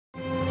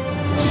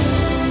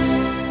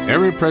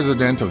Every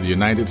president of the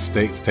United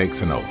States takes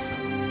an oath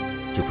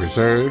to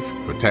preserve,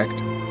 protect,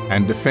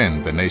 and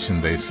defend the nation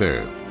they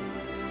serve.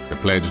 The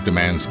pledge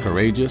demands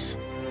courageous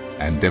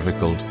and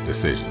difficult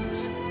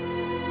decisions.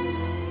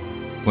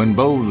 When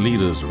bold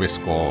leaders risk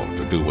all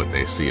to do what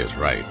they see as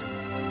right,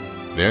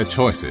 their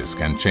choices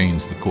can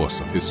change the course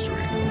of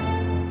history.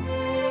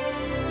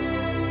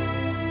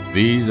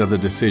 These are the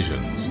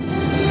decisions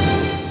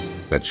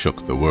that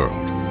shook the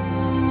world.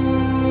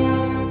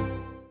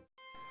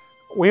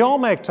 We all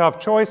make tough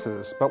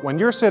choices, but when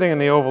you're sitting in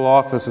the Oval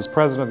Office as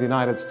President of the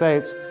United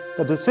States,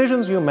 the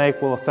decisions you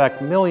make will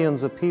affect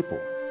millions of people.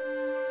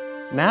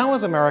 Now,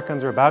 as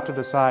Americans are about to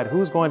decide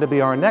who's going to be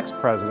our next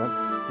president,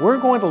 we're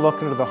going to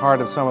look into the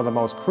heart of some of the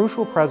most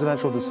crucial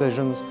presidential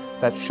decisions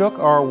that shook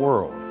our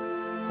world,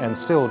 and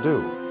still do.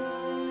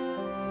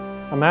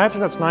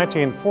 Imagine it's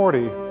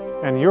 1940,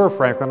 and you're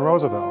Franklin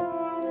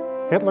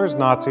Roosevelt. Hitler's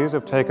Nazis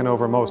have taken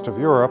over most of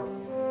Europe,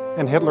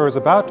 and Hitler is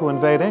about to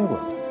invade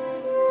England.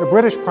 The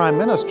British Prime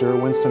Minister,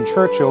 Winston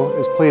Churchill,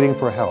 is pleading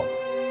for help.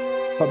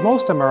 But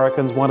most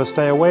Americans want to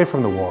stay away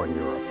from the war in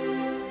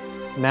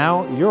Europe.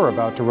 Now you're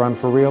about to run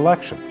for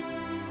re-election.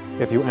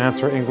 If you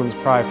answer England's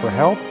cry for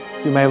help,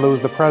 you may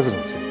lose the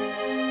presidency.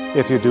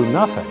 If you do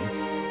nothing,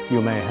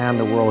 you may hand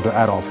the world to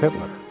Adolf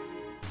Hitler.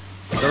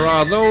 There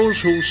are those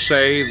who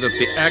say that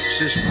the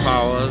Axis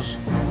powers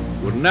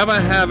would never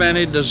have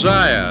any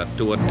desire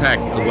to attack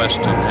the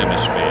Western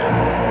Hemisphere.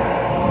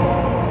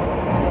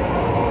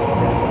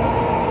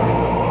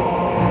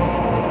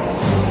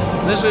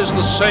 This is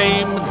the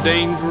same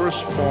dangerous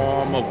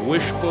form of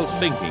wishful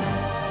thinking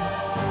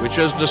which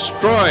has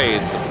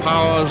destroyed the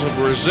powers of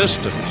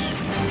resistance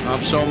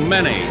of so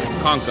many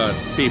conquered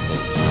peoples.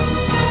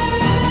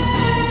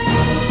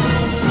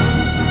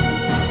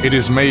 It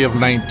is May of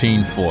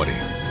 1940,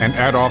 and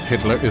Adolf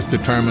Hitler is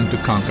determined to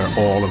conquer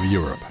all of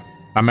Europe.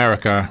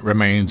 America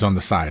remains on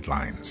the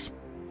sidelines,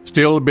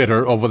 still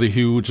bitter over the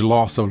huge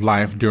loss of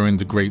life during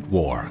the Great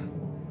War.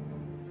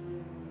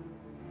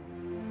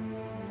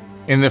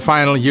 In the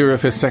final year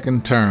of his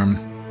second term,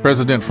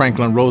 President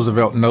Franklin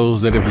Roosevelt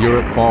knows that if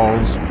Europe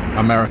falls,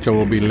 America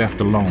will be left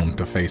alone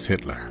to face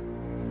Hitler.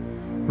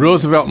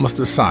 Roosevelt must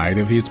decide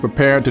if he's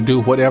prepared to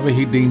do whatever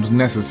he deems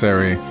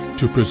necessary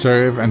to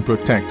preserve and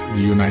protect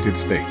the United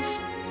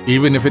States,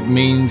 even if it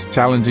means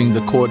challenging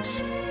the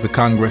courts, the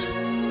Congress,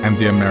 and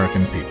the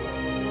American people.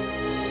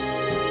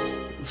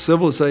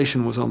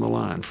 Civilization was on the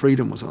line.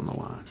 Freedom was on the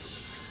line.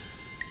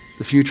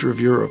 The future of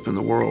Europe and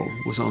the world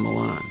was on the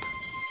line.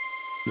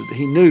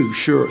 He knew,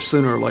 sure,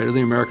 sooner or later,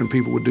 the American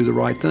people would do the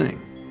right thing.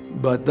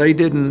 But they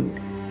didn't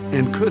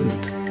and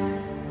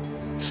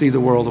couldn't see the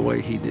world the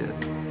way he did.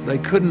 They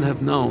couldn't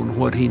have known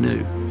what he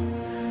knew.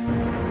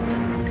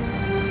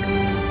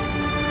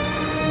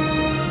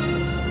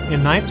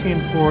 In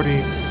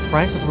 1940,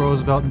 Franklin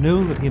Roosevelt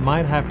knew that he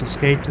might have to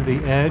skate to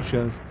the edge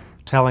of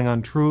telling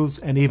untruths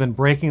and even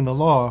breaking the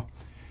law.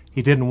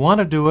 He didn't want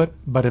to do it,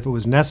 but if it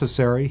was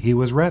necessary, he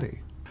was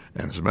ready.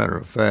 And as a matter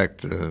of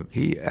fact,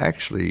 he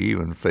actually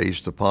even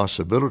faced the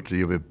possibility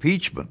of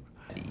impeachment.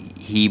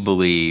 He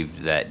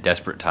believed that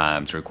desperate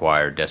times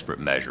required desperate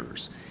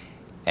measures,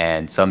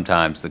 and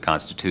sometimes the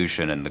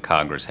Constitution and the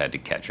Congress had to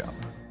catch up.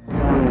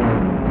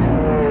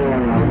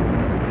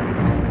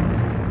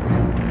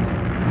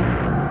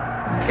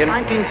 In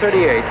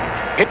 1938,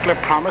 Hitler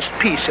promised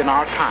peace in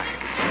our time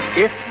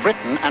if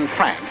Britain and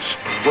France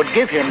would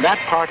give him that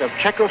part of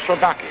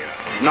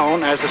Czechoslovakia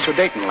known as the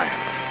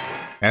Sudetenland.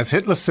 As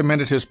Hitler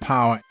cemented his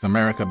power,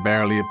 America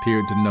barely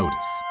appeared to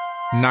notice.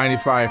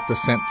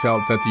 95%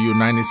 felt that the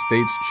United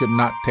States should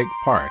not take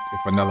part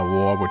if another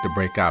war were to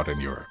break out in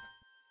Europe.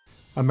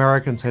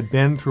 Americans had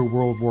been through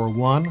World War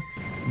I.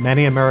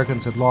 Many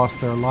Americans had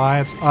lost their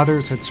lives.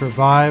 Others had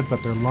survived,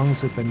 but their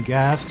lungs had been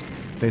gassed.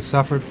 They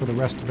suffered for the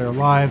rest of their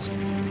lives.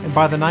 And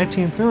by the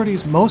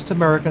 1930s, most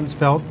Americans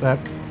felt that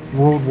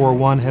World War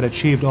I had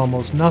achieved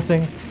almost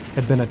nothing,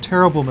 had been a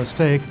terrible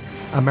mistake.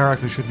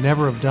 America should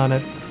never have done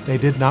it. They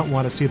did not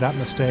want to see that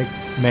mistake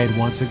made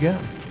once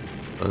again.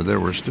 There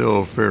were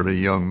still fairly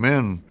young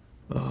men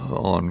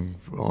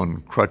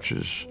on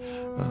crutches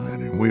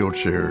and in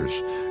wheelchairs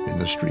in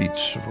the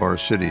streets of our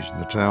cities, in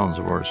the towns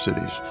of our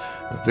cities,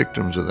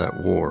 victims of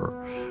that war.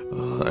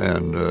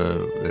 And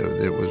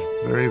it was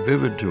very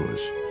vivid to us.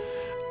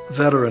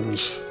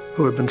 Veterans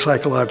who had been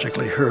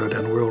psychologically hurt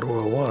in World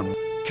War I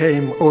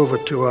came over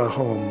to our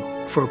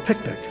home for a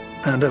picnic.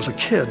 And as a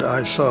kid,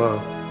 I saw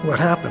what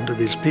happened to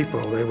these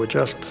people. They were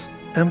just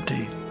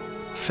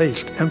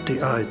empty-faced,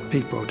 empty-eyed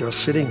people just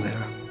sitting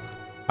there.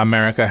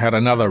 America had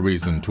another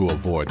reason to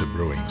avoid the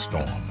brewing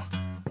storm.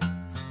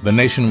 The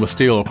nation was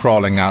still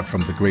crawling out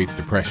from the Great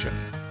Depression.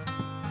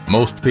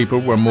 Most people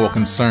were more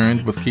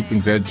concerned with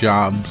keeping their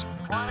jobs,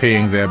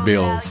 paying their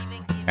bills,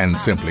 and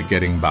simply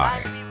getting by.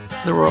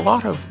 There were a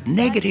lot of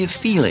negative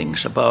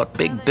feelings about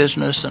big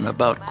business and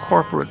about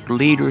corporate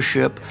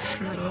leadership.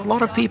 A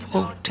lot of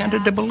people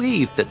tended to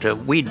believe that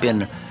we'd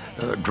been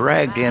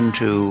dragged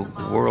into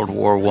World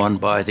War I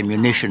by the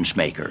munitions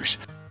makers.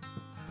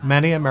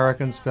 Many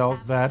Americans felt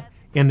that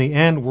In the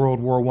end, World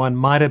War I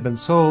might have been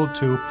sold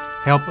to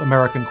help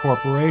American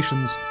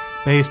corporations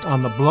based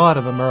on the blood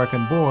of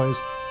American boys.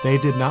 They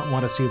did not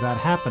want to see that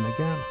happen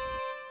again.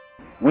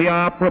 We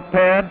are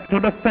prepared to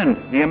defend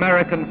the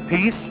American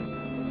peace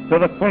to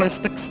the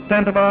fullest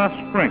extent of our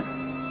strength,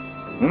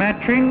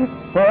 matching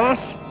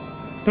force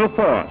to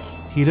force.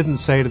 He didn't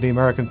say to the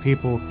American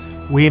people,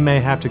 we may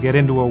have to get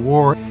into a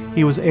war.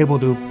 He was able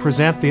to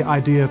present the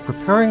idea of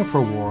preparing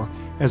for war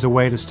as a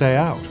way to stay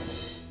out.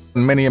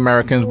 Many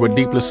Americans were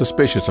deeply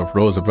suspicious of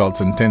Roosevelt's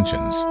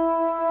intentions.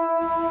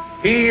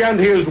 He and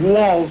his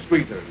Wall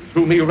Streeters,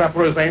 whom he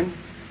represents,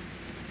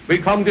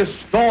 become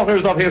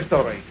distorters of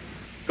history,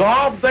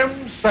 garb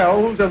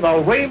themselves in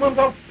the raiment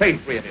of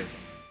patriotism.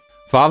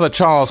 Father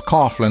Charles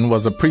Coughlin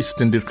was a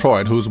priest in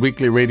Detroit whose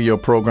weekly radio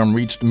program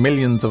reached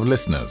millions of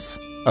listeners.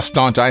 A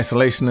staunch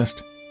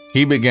isolationist,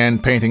 he began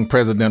painting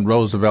President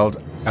Roosevelt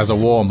as a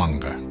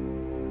warmonger.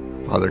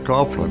 Father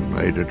Coughlin,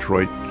 a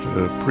Detroit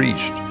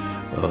priest,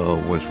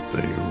 was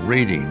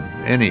rating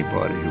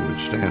anybody who would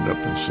stand up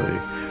and say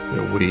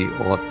that we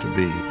ought to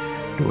be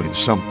doing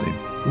something.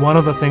 One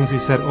of the things he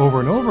said over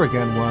and over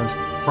again was,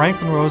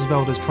 Franklin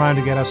Roosevelt is trying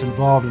to get us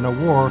involved in a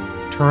war,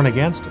 turn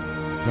against him.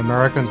 And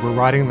Americans were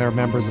writing their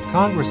members of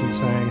Congress and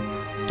saying,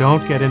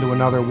 don't get into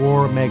another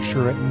war, make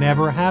sure it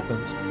never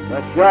happens.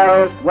 The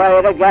surest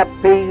way to get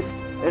peace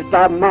is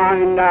to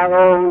mind our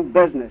own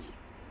business.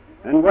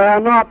 And we're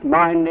not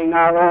minding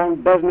our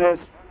own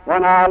business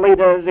when our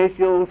leaders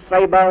issue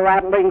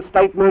saber-rattling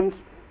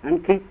statements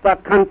and keep the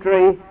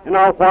country in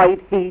a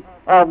white heat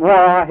of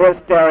war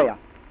hysteria.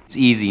 It's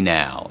easy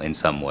now, in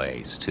some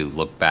ways, to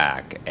look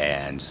back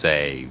and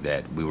say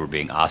that we were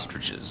being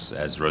ostriches,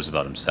 as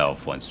Roosevelt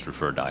himself once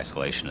referred to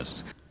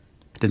isolationists.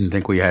 I didn't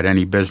think we had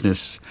any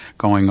business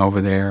going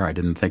over there. I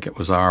didn't think it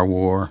was our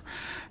war.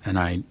 And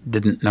I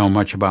didn't know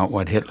much about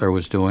what Hitler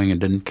was doing and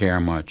didn't care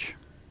much.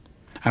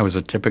 I was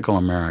a typical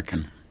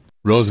American.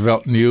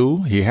 Roosevelt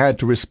knew he had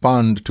to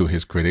respond to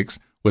his critics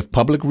with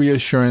public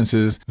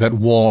reassurances that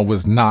war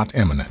was not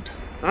imminent.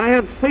 I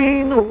have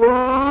seen a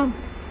war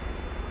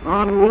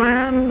on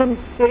land and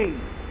sea.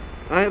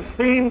 I have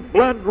seen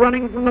blood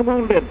running from the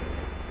wounded.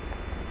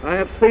 I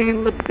have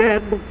seen the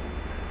dead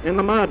in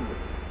the mud.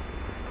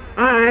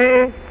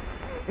 I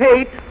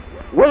hate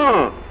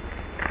war.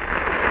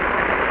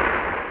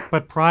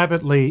 But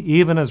privately,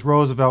 even as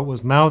Roosevelt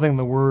was mouthing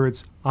the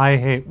words, I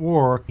hate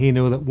war, he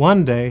knew that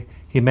one day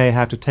he may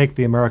have to take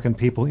the American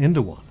people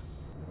into one.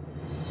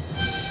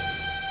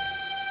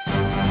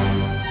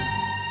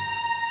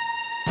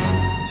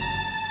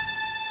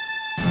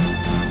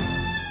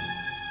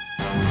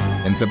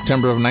 In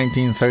September of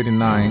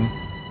 1939,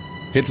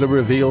 Hitler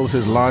reveals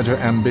his larger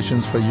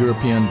ambitions for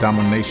European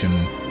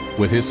domination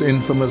with his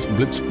infamous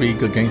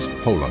blitzkrieg against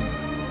Poland.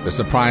 The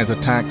surprise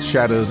attack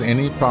shatters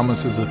any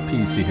promises of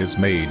peace he has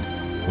made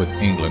with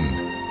England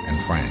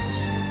and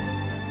France.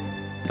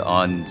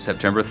 On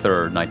September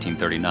 3rd,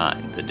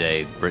 1939, the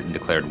day Britain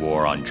declared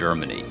war on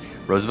Germany,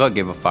 Roosevelt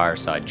gave a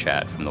fireside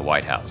chat from the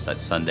White House that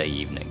Sunday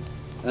evening.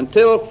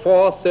 Until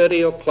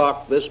 4:30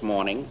 o'clock this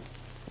morning,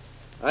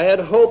 I had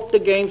hoped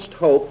against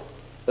hope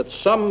that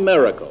some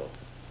miracle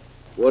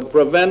would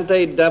prevent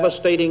a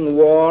devastating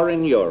war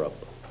in Europe.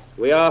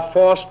 We are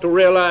forced to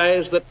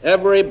realize that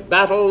every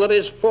battle that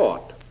is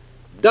fought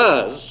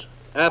does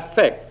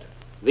affect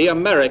the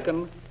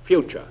American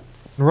future.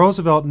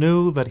 Roosevelt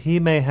knew that he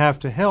may have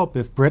to help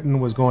if Britain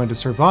was going to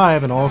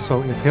survive and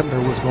also if Hitler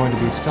was going to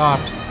be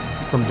stopped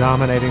from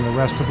dominating the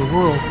rest of the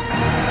world.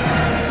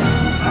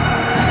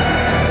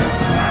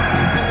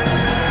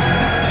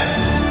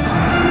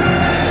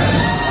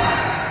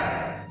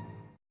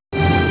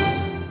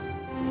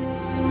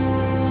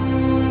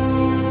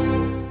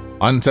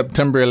 On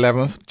September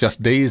 11th,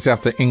 just days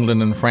after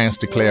England and France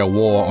declare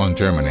war on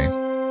Germany,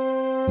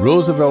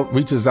 Roosevelt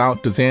reaches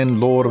out to then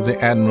Lord of the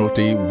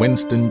Admiralty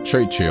Winston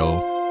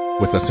Churchill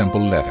with a simple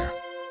letter.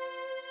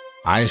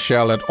 I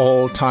shall at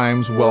all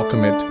times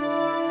welcome it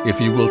if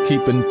you will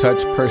keep in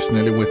touch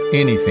personally with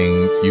anything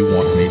you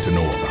want me to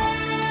know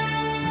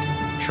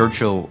about.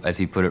 Churchill, as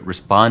he put it,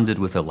 responded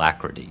with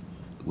alacrity,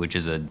 which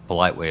is a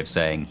polite way of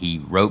saying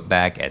he wrote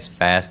back as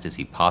fast as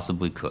he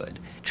possibly could.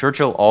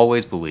 Churchill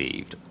always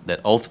believed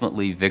that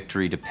ultimately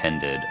victory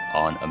depended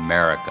on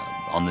America,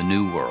 on the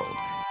New World.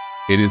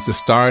 It is the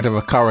start of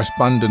a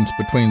correspondence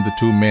between the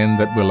two men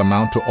that will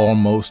amount to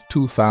almost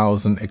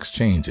 2,000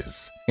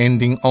 exchanges,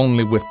 ending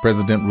only with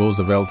President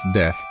Roosevelt's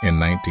death in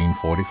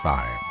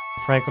 1945.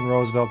 Franklin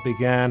Roosevelt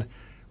began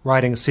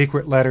writing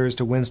secret letters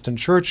to Winston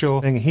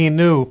Churchill, and he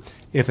knew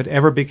if it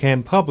ever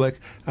became public,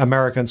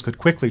 Americans could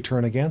quickly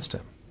turn against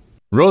him.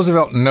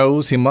 Roosevelt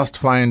knows he must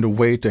find a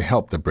way to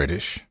help the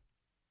British,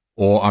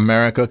 or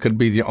America could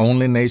be the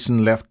only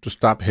nation left to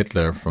stop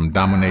Hitler from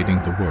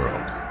dominating the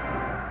world.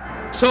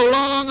 So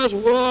long as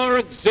war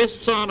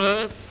exists on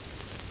earth,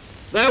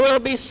 there will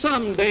be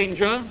some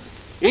danger,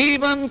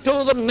 even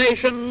to the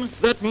nation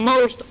that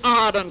most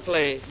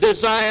ardently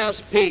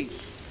desires peace.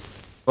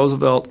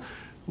 Roosevelt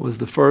was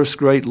the first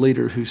great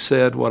leader who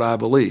said what I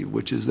believe,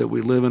 which is that we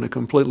live in a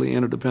completely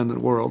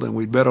interdependent world and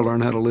we'd better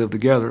learn how to live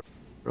together.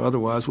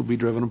 Otherwise, we'll be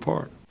driven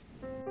apart.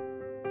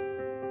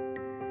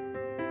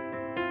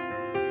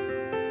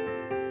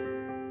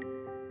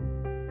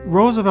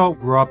 Roosevelt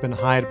grew up in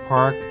Hyde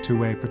Park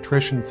to a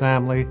patrician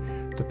family.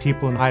 The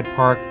people in Hyde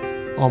Park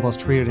almost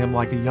treated him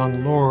like a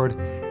young lord.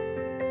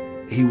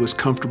 He was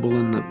comfortable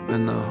in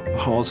the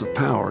halls of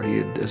power. He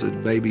had, as a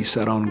baby,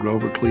 sat on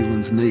Grover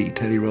Cleveland's knee.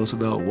 Teddy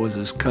Roosevelt was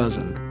his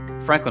cousin.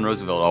 Franklin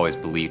Roosevelt always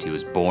believed he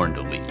was born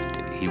to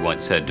lead. He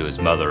once said to his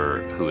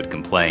mother, who had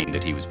complained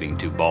that he was being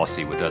too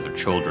bossy with other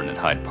children at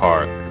Hyde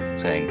Park,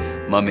 saying,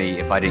 "Mummy,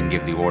 if I didn't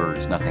give the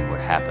orders, nothing would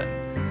happen."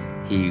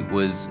 He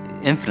was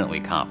infinitely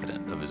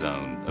confident of his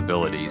own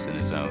abilities and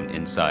his own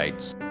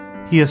insights.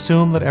 He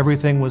assumed that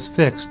everything was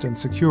fixed and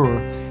secure,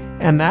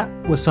 and that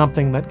was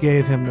something that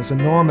gave him this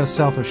enormous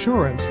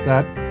self-assurance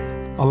that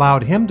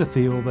allowed him to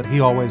feel that he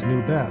always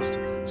knew best,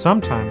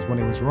 sometimes when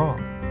he was wrong.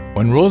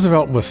 When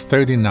Roosevelt was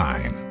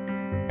 39,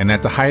 and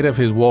at the height of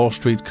his Wall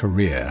Street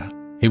career,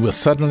 he was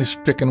suddenly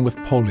stricken with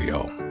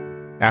polio.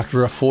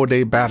 After a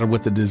 4-day battle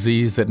with the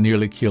disease that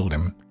nearly killed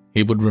him,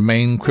 he would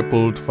remain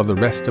crippled for the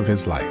rest of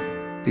his life.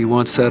 He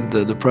once said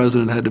that the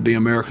president had to be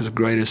America's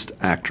greatest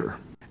actor.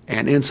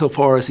 And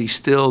insofar as he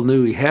still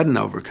knew he hadn't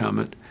overcome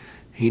it,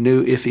 he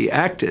knew if he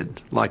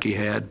acted like he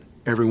had,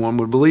 everyone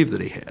would believe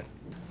that he had.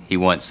 He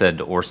once said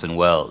to Orson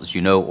Welles,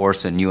 "You know,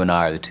 Orson, you and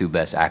I are the two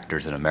best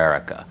actors in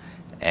America."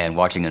 And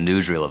watching a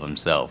newsreel of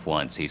himself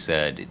once, he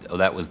said, "Oh,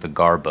 that was the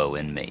Garbo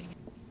in me."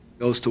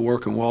 Goes to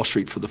work on Wall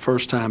Street for the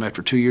first time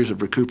after 2 years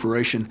of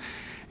recuperation,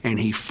 and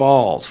he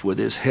falls with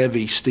his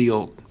heavy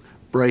steel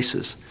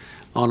braces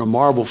on a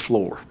marble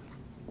floor.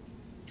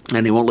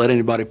 And he won't let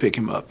anybody pick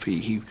him up.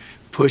 He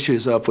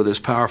pushes up with his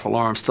powerful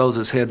arms, throws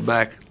his head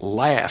back,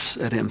 laughs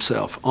at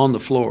himself on the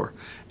floor,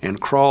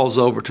 and crawls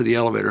over to the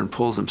elevator and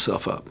pulls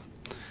himself up.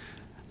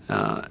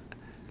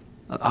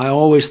 I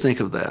always think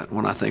of that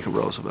when I think of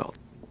Roosevelt.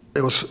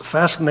 It was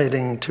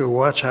fascinating to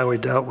watch how he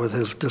dealt with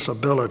his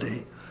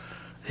disability.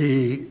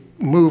 He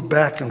moved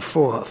back and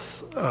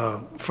forth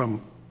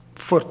from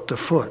foot to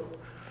foot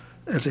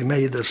as he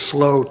made this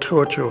slow,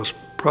 tortuous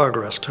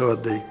progress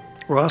toward the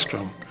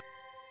rostrum.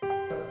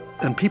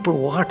 And people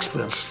watched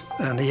this,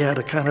 and he had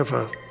a kind of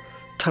a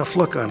tough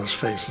look on his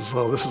face, as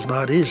though this is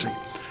not easy.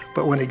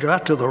 But when he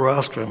got to the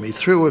rostrum, he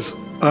threw his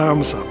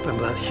arms up in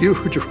that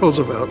huge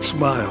Roosevelt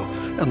smile,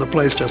 and the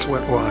place just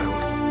went wild.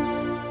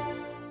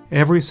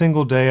 Every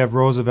single day of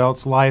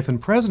Roosevelt's life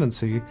and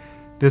presidency,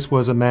 this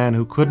was a man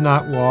who could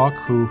not walk,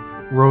 who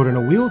rode in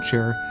a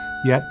wheelchair,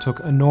 yet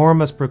took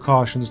enormous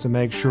precautions to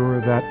make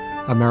sure that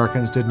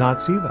Americans did not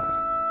see that.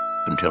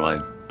 Until I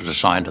was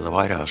assigned to the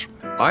White House,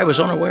 I was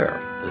unaware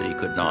that he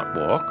could not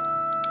walk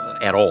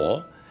at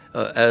all,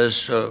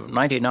 as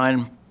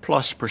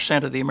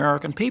 99+% of the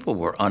American people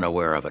were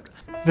unaware of it.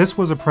 This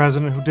was a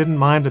president who didn't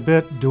mind a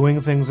bit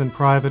doing things in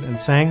private and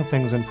saying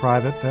things in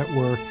private that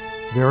were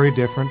very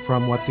different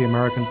from what the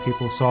American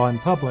people saw in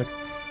public.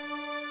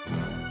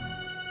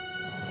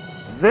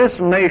 This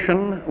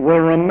nation will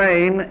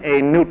remain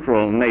a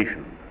neutral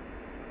nation,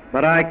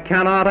 but I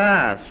cannot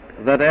ask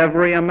that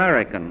every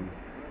American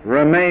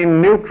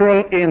remain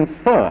neutral in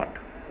thought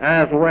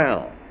as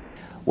well.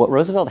 What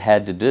Roosevelt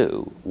had to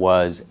do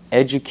was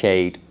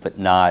educate, but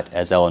not,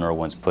 as Eleanor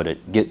once put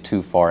it, get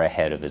too far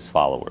ahead of his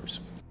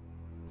followers.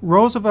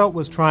 Roosevelt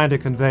was trying to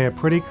convey a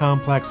pretty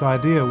complex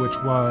idea, which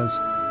was,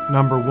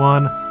 number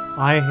one,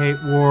 I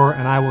hate war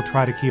and I will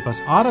try to keep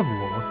us out of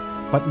war,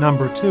 but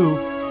number two,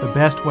 the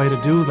best way to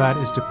do that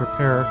is to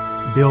prepare,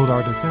 build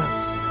our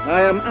defense.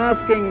 I am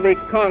asking the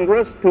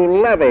Congress to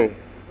levy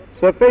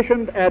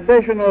sufficient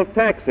additional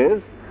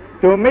taxes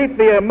to meet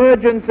the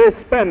emergency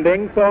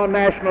spending for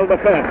national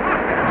defense.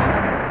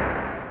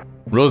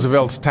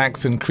 Roosevelt's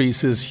tax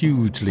increase is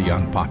hugely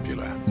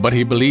unpopular, but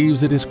he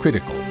believes it is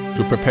critical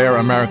to prepare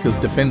America's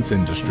defense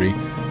industry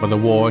for the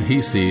war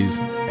he sees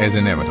as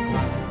inevitable.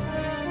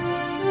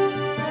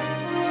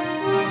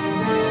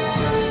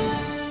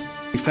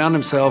 He found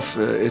himself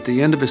at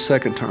the end of his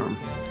second term,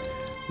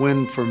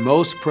 when for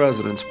most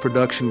presidents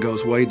production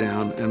goes way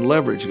down and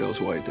leverage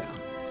goes way down,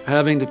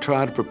 having to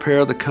try to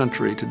prepare the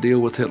country to deal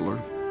with Hitler,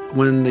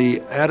 when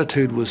the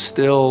attitude was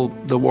still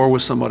the war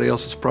was somebody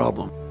else's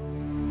problem.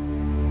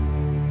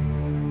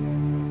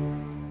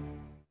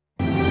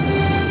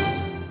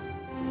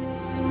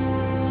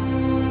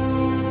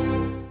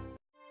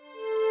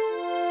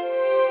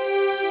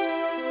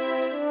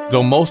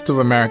 Though most of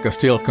America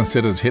still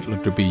considers Hitler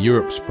to be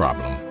Europe's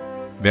problem,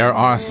 there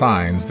are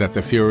signs that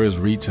the Führer's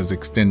reach has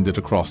extended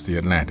across the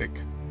Atlantic.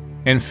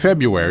 In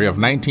February of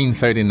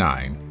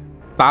 1939,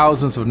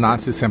 thousands of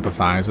Nazi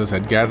sympathizers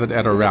had gathered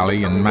at a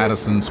rally in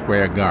Madison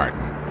Square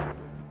Garden.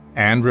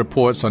 And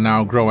reports are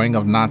now growing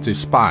of Nazi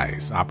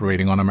spies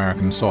operating on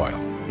American soil.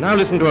 Now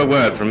listen to a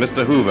word from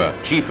Mr. Hoover,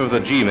 chief of the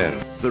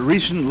G-men. The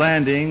recent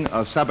landing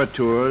of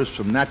saboteurs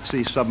from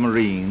Nazi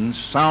submarines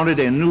sounded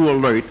a new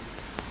alert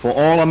for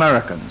all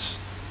Americans.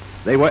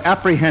 They were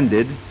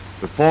apprehended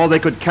before they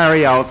could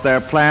carry out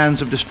their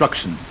plans of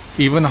destruction.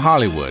 Even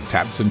Hollywood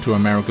taps into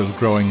America's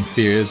growing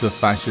fears of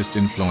fascist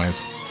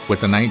influence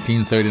with the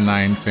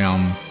 1939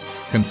 film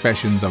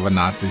Confessions of a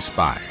Nazi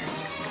Spy.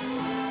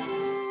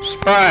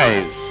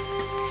 spies,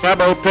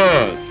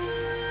 saboteurs,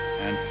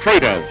 and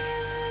traitors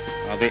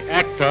are the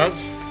actors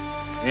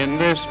in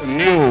this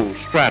new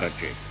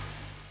strategy.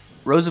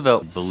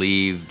 Roosevelt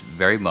believed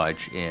very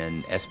much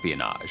in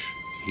espionage.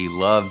 He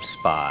loved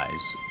spies.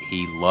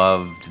 He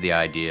loved the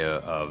idea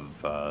of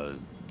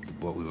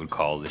what we would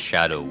call the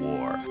shadow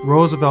war.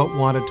 Roosevelt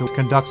wanted to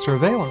conduct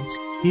surveillance.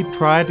 He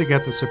tried to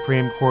get the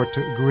Supreme Court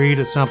to agree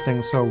to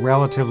something so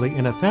relatively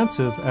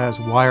inoffensive as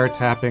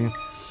wiretapping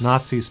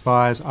Nazi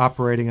spies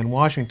operating in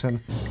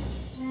Washington.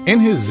 In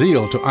his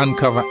zeal to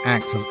uncover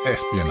acts of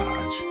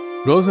espionage,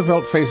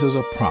 Roosevelt faces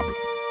a problem.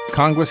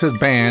 Congress has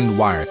banned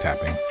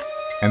wiretapping,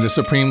 and the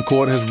Supreme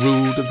Court has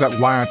ruled that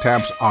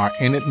wiretaps are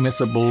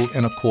inadmissible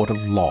in a court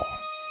of law.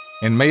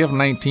 In May of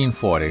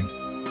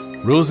 1940,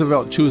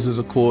 Roosevelt chooses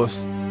a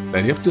course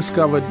that, if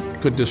discovered,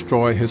 could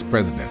destroy his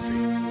presidency.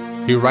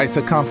 He writes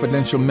a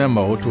confidential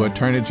memo to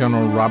Attorney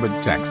General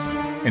Robert Jackson,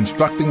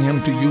 instructing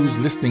him to use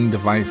listening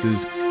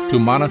devices to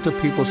monitor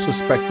people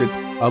suspected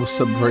of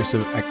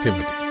subversive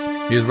activities.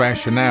 His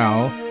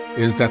rationale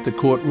is that the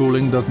court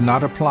ruling does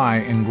not apply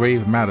in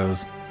grave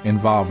matters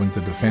involving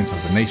the defense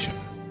of the nation.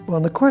 Well,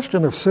 on the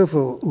question of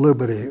civil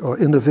liberty or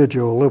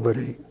individual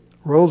liberty,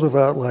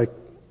 Roosevelt, like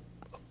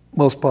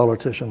most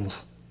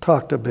politicians,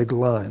 talked a big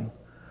line.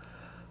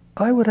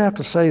 I would have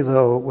to say,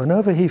 though,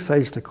 whenever he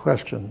faced a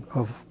question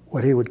of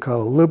what he would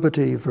call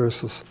liberty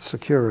versus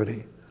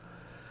security,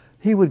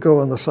 he would go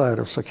on the side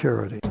of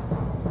security.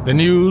 The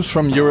news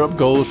from Europe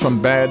goes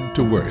from bad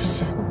to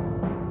worse.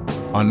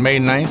 On May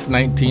 9,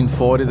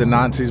 1940, the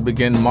Nazis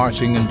begin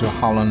marching into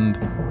Holland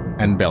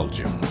and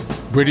Belgium.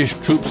 British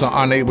troops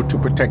are unable to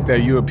protect their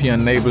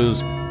European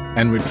neighbors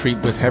and retreat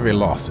with heavy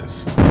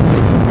losses.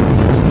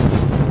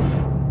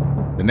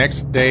 The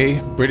next day,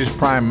 British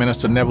Prime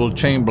Minister Neville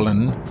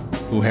Chamberlain,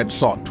 who had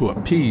sought to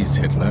appease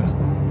Hitler,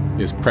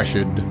 is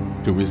pressured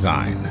to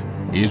resign.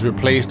 He is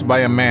replaced by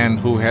a man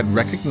who had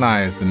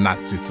recognized the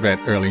Nazi threat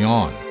early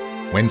on,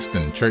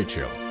 Winston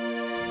Churchill.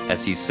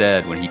 As he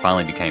said when he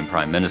finally became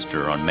Prime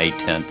Minister on May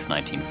 10,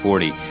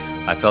 1940,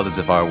 I felt as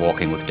if I were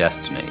walking with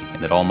destiny,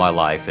 and that all my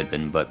life had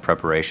been but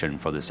preparation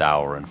for this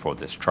hour and for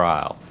this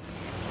trial.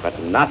 But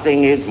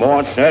nothing is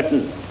more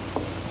certain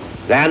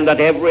than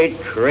that every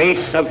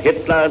trace of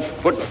Hitler's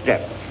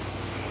footsteps,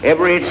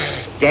 every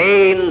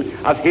stain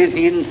of his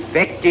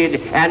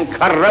infected and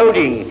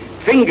corroding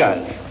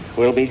fingers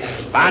will be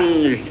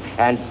sponged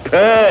and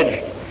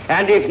purged,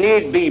 and if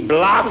need be,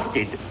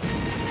 blasted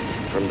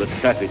from the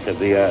surface of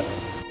the earth.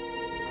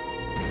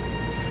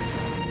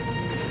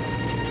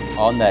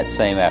 On that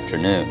same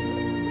afternoon,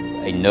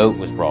 a note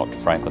was brought to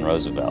Franklin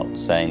Roosevelt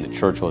saying that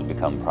Churchill had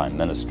become Prime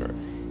Minister,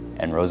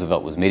 and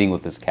Roosevelt was meeting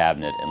with his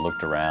cabinet and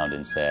looked around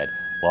and said,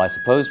 "Well, I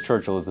suppose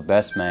Churchill is the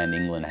best man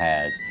England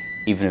has,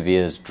 even if he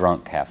is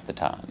drunk half the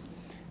time."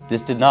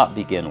 This did not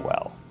begin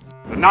well.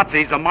 The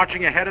Nazis are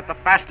marching ahead at the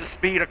fastest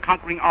speed a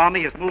conquering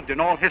army has moved in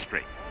all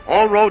history.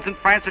 All roads in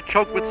France are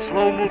choked with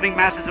slow-moving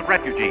masses of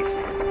refugees.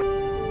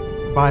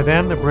 By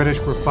then, the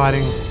British were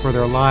fighting for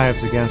their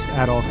lives against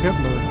Adolf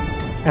Hitler,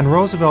 and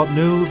Roosevelt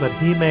knew that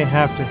he may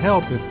have to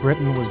help if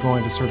Britain was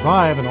going to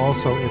survive, and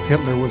also if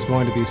Hitler was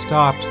going to be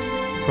stopped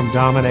from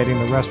dominating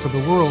the rest of the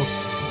world.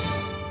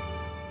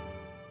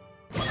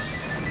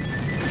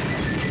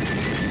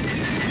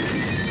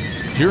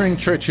 During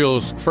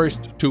Churchill's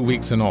first 2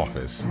 weeks in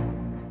office,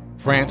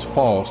 France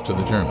falls to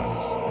the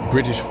Germans.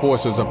 British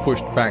forces are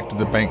pushed back to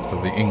the banks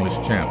of the English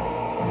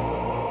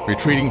Channel.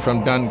 Retreating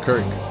from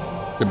Dunkirk,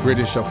 the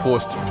British are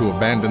forced to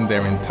abandon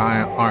their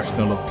entire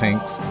arsenal of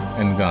tanks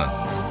and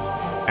guns.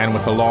 And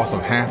with the loss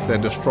of half their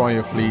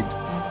destroyer fleet,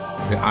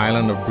 the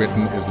island of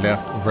Britain is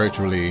left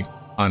virtually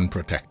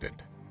unprotected.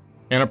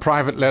 In a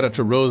private letter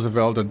to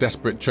Roosevelt, a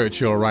desperate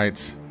Churchill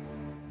writes,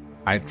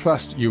 "I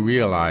trust you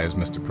realize,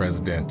 Mr.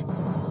 President,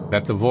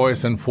 that the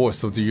voice and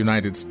force of the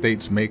United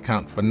States may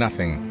count for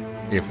nothing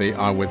if they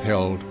are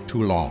withheld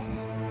too long.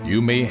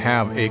 You may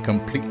have a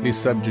completely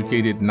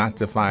subjugated,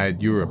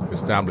 Nazified Europe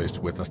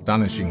established with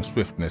astonishing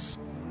swiftness,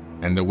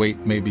 and the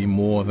weight may be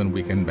more than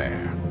we can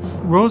bear."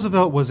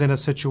 Roosevelt was in a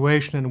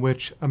situation in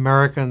which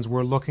Americans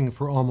were looking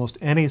for almost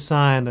any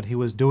sign that he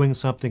was doing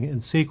something in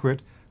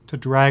secret to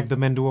drag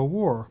them into a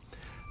war.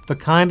 The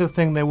kind of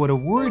thing they would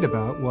have worried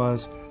about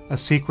was a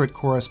secret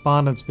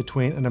correspondence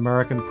between an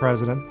American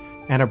president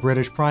and a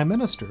British prime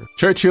minister.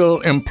 Churchill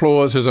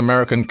implores his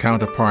American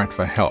counterpart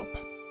for help,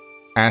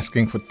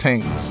 asking for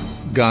tanks,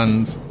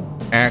 guns,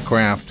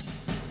 aircraft,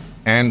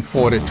 and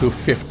 40 to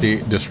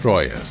 50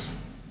 destroyers.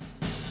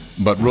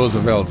 But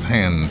Roosevelt's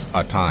hands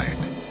are tied.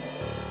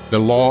 The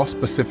law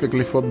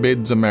specifically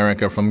forbids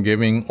America from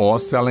giving or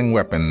selling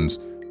weapons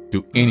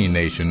to any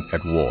nation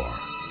at war.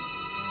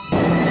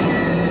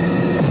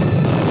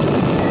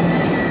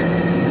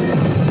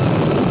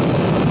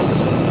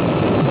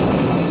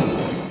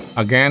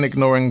 Again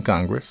ignoring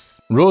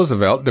Congress,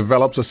 Roosevelt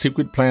develops a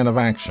secret plan of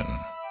action.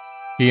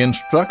 He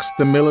instructs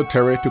the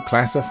military to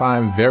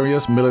classify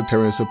various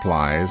military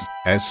supplies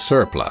as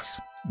surplus.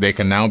 They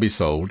can now be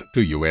sold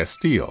to U.S.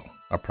 Steel,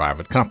 a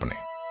private company,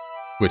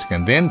 which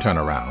can then turn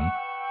around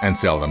and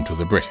sell them to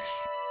the British.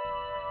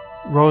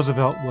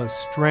 Roosevelt was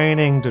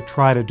straining to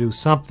try to do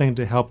something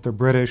to help the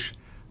British,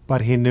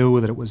 but he knew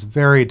that it was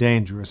very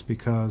dangerous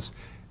because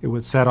it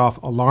would set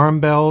off alarm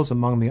bells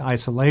among the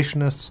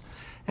isolationists.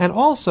 And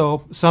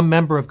also, some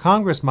member of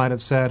Congress might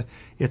have said,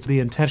 it's the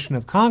intention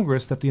of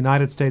Congress that the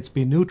United States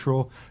be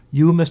neutral.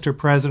 You, Mr.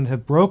 President,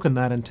 have broken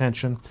that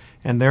intention,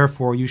 and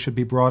therefore you should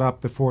be brought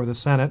up before the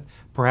Senate,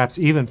 perhaps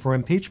even for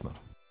impeachment.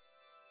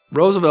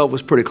 Roosevelt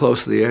was pretty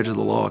close to the edge of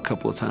the law a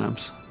couple of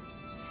times,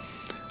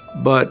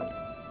 but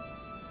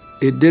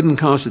it didn't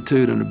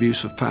constitute an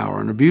abuse of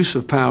power. An abuse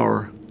of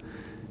power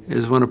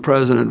is when a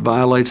president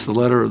violates the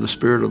letter of the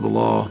spirit of the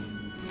law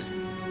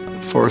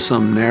for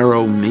some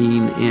narrow,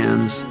 mean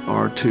ends,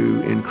 or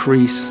to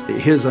increase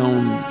his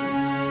own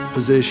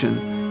position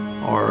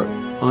or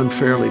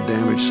unfairly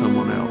damage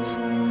someone else.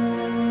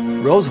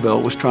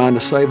 Roosevelt was trying to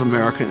save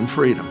America and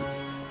freedom.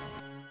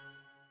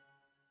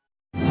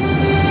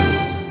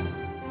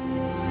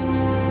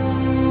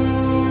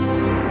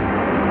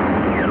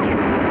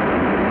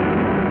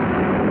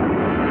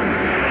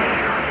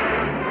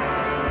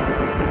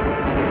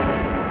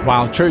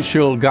 While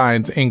Churchill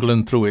guides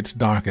England through its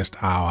darkest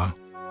hour,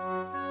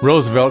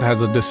 Roosevelt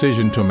has a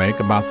decision to make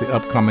about the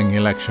upcoming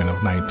election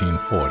of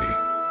 1940.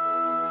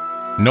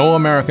 No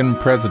American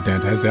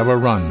president has ever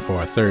run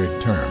for a third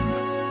term.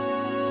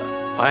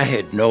 I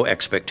had no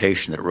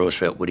expectation that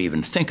Roosevelt would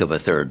even think of a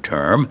third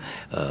term.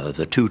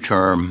 The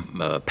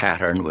two-term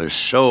pattern was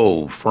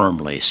so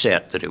firmly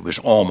set that it was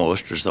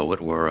almost as though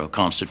it were a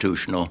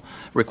constitutional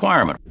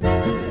requirement.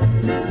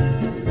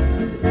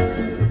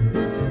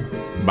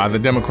 By the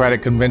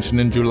Democratic Convention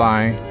in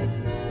July,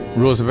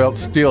 Roosevelt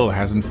still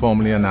hasn't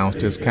formally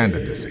announced his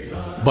candidacy,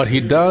 but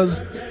he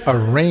does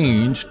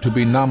arrange to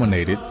be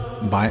nominated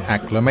by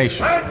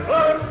acclamation.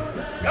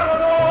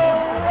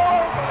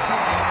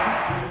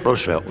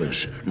 Roosevelt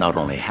was not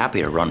only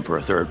happy to run for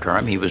a third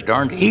term, he was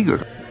darned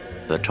eager.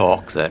 The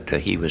talk that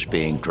he was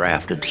being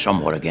drafted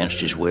somewhat against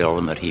his will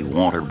and that he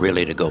wanted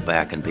really to go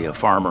back and be a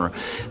farmer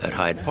at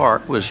Hyde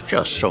Park was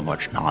just so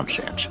much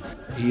nonsense.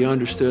 He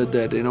understood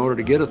that in order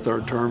to get a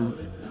third term,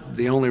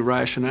 the only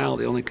rationale,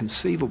 the only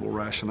conceivable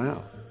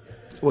rationale,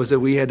 was that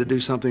we had to do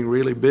something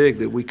really big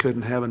that we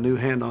couldn't have a new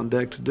hand on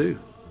deck to do.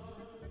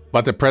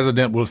 But the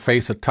president will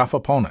face a tough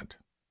opponent.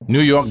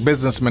 New York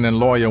businessman and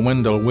lawyer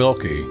Wendell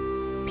Willkie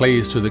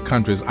plays to the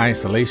country's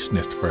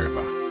isolationist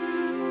fervor.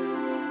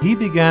 He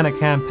began a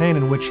campaign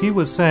in which he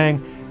was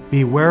saying,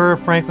 beware of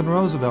Franklin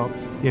Roosevelt.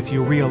 If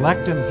you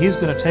re-elect him, he's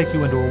going to take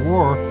you into a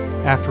war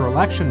after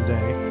Election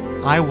Day.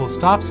 I will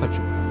stop such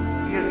a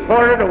war. He has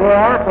courted a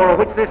war for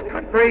which this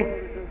country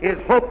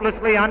is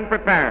hopelessly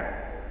unprepared,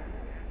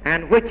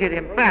 and which it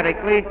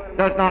emphatically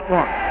does not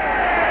want.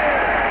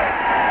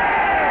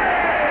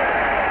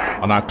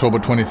 On October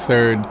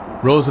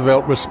 23rd,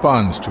 Roosevelt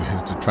responds to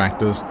his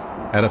detractors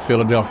at a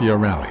Philadelphia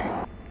rally.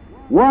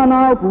 One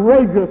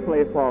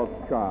outrageously false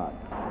charge.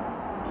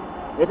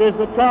 It is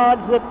the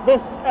charge that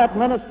this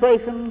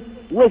administration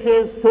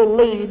wishes to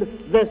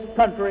lead this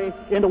country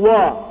into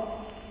war.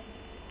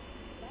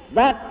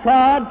 That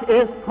charge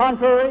is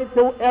contrary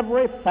to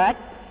every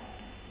fact,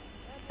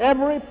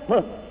 every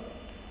purpose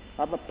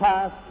of the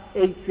past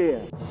 8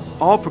 years.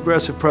 All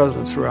progressive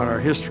presidents throughout our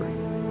history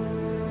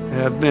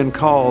have been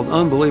called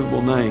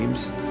unbelievable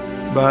names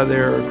by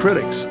their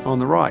critics on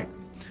the right.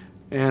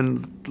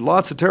 And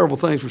lots of terrible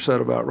things were said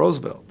about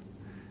Roosevelt.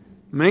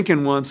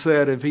 Lincoln once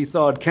said if he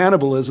thought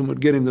cannibalism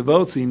would get him the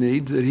votes he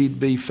needs, that he'd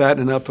be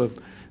fattening up a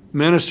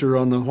minister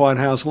on the White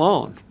House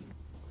lawn.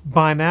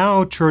 By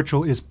now,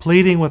 Churchill is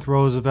pleading with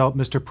Roosevelt,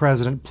 Mr.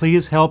 President,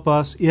 please help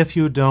us. If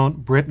you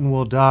don't, Britain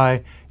will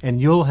die,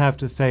 and you'll have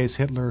to face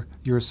Hitler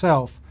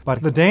yourself.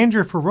 But the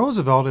danger for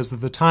Roosevelt is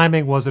that the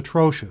timing was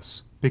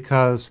atrocious,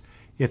 because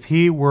if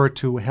he were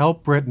to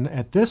help Britain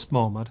at this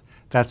moment,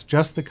 that's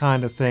just the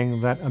kind of thing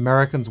that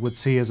Americans would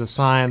see as a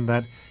sign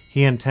that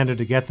he intended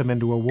to get them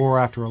into a war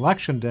after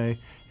Election Day,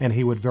 and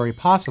he would very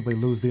possibly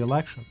lose the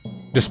election.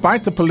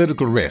 Despite the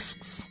political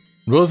risks,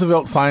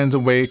 Roosevelt finds a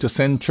way to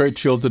send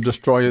Churchill the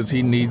destroyers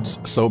he needs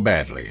so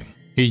badly.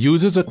 He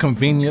uses a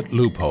convenient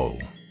loophole.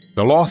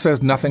 The law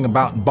says nothing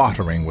about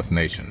bartering with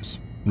nations.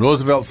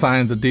 Roosevelt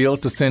signs a deal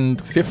to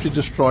send 50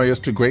 destroyers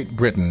to Great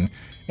Britain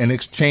in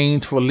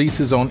exchange for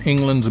leases on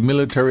England's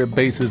military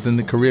bases in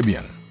the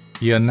Caribbean.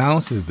 He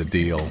announces the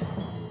deal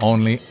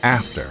only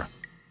after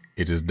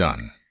it is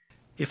done.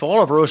 If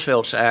all of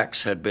Roosevelt's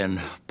acts had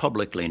been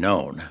publicly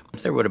known,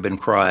 there would have been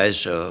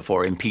cries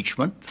for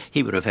impeachment.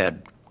 He would have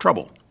had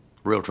trouble.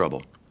 Real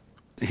trouble.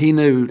 He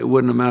knew it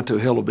wouldn't amount to a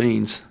hill of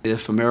beans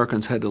if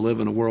Americans had to live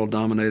in a world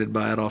dominated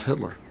by Adolf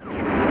Hitler.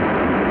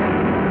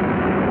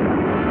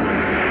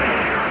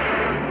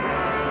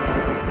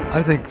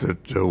 I think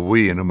that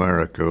we in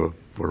America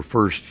were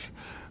first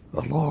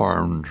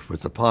alarmed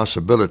with the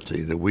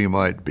possibility that we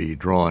might be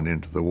drawn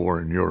into the war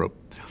in Europe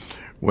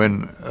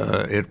when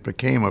it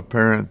became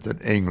apparent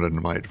that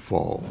England might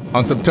fall.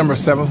 On September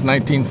 7th,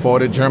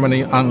 1940,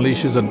 Germany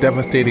unleashes a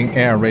devastating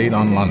air raid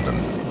on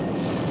London.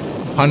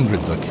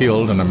 Hundreds are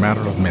killed in a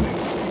matter of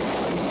minutes.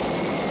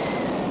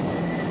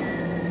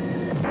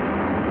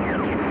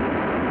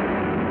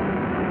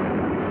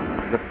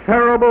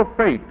 terrible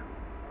fate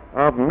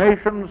of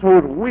nations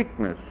whose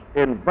weakness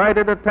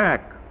invited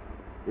attack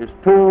is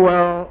too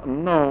well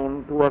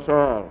known to us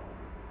all.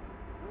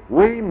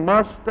 We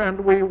must and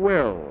we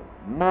will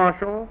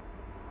marshal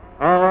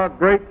our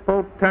great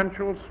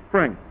potential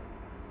strength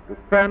to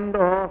fend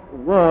off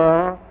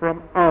war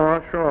from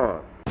our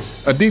shores.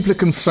 A deeply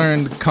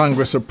concerned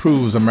Congress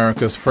approves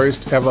America's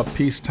first ever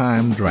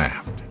peacetime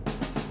draft.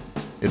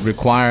 It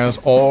requires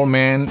all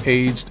men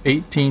aged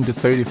 18 to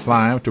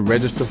 35 to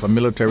register for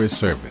military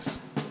service.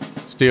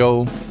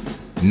 Still,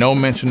 no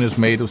mention is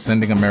made of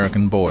sending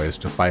American boys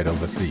to fight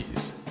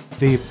overseas.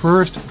 The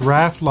first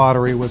draft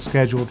lottery was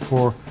scheduled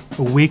for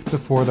a week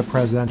before the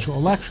presidential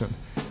election,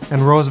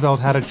 and Roosevelt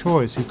had a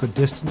choice. He could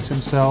distance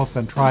himself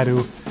and try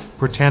to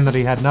pretend that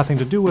he had nothing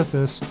to do with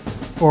this,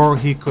 or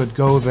he could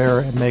go there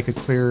and make it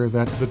clear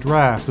that the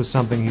draft was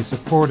something he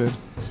supported.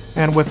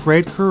 And with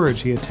great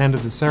courage, he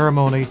attended the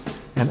ceremony,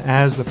 and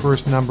as the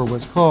first number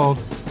was called,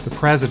 the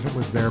president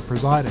was there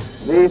presiding.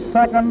 The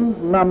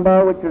second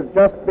number, which has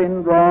just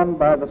been drawn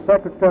by the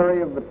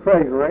Secretary of the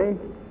Treasury,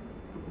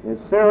 is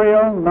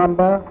serial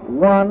number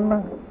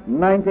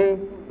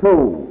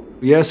 192.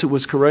 Yes, it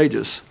was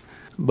courageous,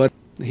 but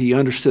he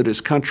understood his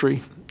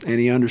country and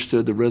he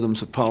understood the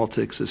rhythms of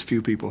politics as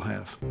few people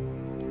have.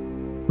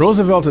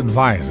 Roosevelt's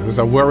advisors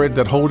are worried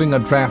that holding a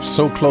draft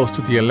so close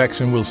to the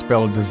election will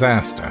spell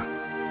disaster.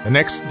 The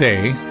next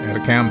day, at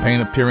a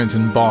campaign appearance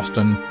in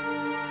Boston,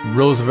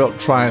 Roosevelt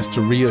tries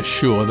to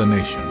reassure the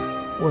nation.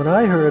 When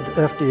I heard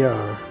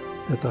FDR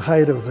at the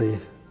height of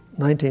the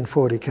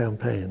 1940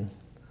 campaign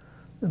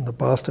in the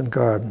Boston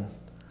Garden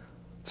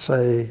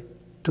say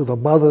to the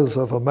mothers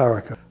of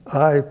America,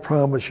 "I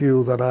promise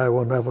you that I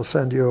will never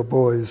send your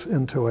boys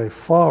into a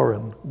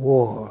foreign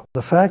war."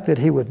 The fact that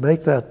he would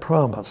make that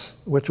promise,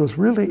 which was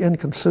really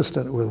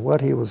inconsistent with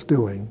what he was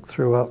doing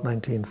throughout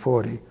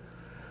 1940,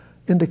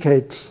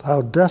 indicates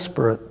how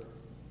desperate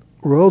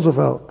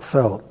Roosevelt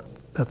felt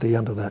at the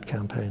end of that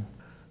campaign.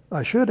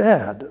 I should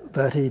add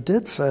that he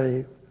did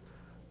say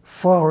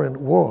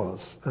foreign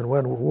wars, and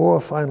when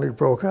war finally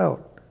broke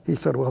out, he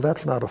said, well,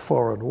 that's not a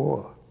foreign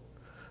war.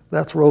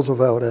 That's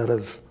Roosevelt at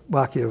his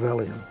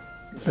Machiavellian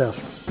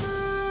best.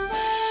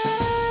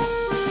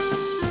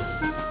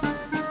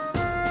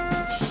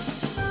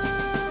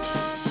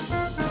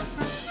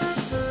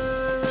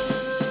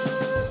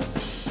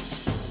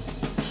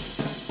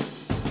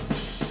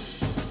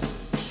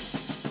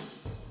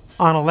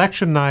 On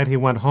election night, he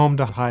went home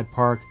to Hyde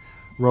Park.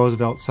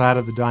 Roosevelt sat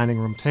at the dining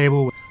room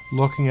table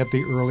looking at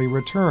the early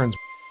returns.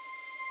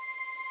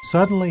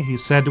 Suddenly, he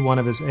said to one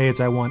of his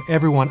aides, "I want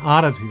everyone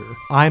out of here.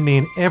 I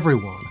mean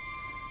everyone."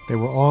 They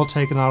were all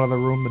taken out of the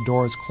room, the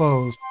doors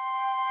closed.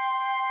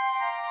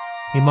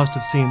 He must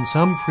have seen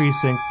some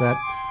precinct that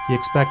he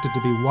expected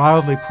to be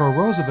wildly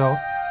pro-Roosevelt,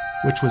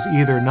 which was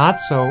either not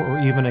so or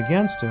even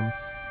against him.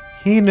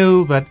 He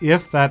knew that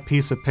if that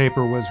piece of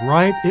paper was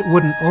right, it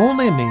wouldn't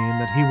only mean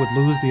that he would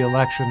lose the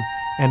election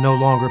and no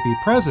longer be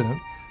president.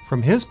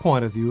 From his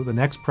point of view, the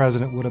next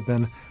president would have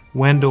been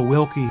Wendell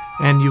Willkie,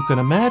 and you can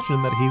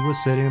imagine that he was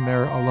sitting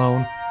there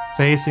alone,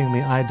 facing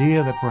the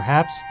idea that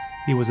perhaps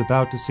he was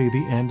about to see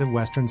the end of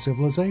Western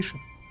civilization.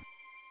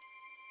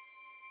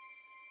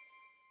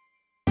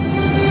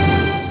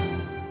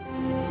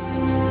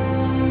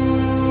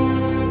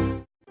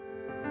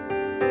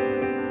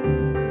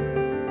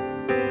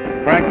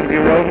 Franklin D.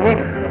 Roosevelt.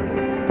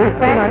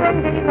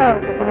 Franklin D.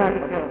 Roosevelt.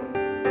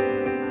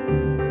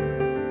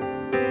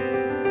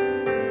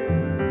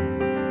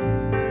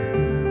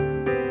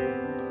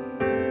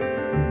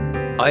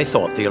 I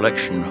thought the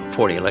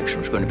 40 election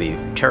was going to be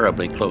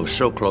terribly close,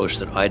 so close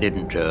that I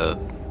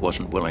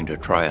wasn't willing to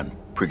try and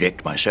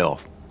predict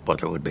myself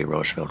whether it would be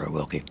Roosevelt or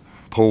Willkie.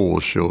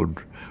 Polls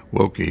showed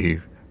Willkie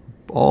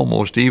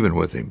almost even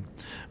with him.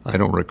 I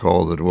don't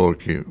recall that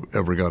Willkie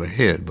ever got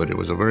ahead, but it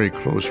was a very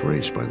close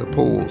race by the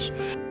polls.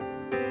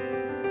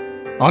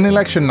 On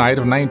election night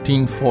of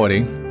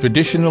 1940,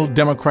 traditional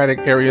Democratic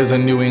areas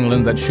in New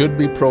England that should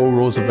be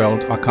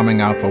pro-Roosevelt are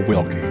coming out for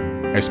Willkie,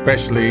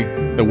 especially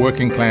the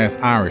working-class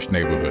Irish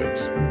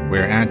neighborhoods,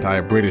 where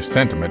anti-British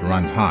sentiment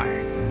runs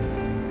high.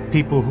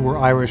 People who were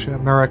Irish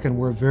American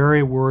were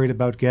very worried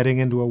about getting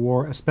into a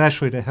war,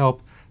 especially to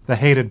help the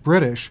hated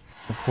British.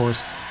 Of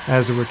course,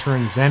 as the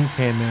returns then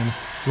came in,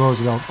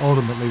 Roosevelt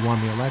ultimately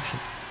won the election.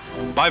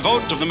 By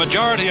vote of the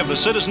majority of the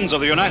citizens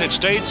of the United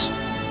States,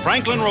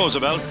 Franklin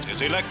Roosevelt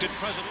is elected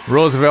president.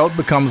 Roosevelt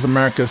becomes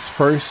America's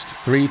first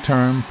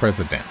three-term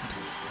president.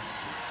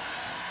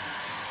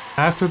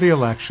 After the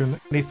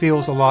election, he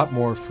feels a lot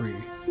more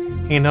free.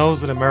 He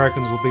knows that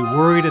Americans will be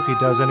worried if he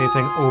does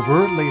anything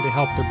overtly to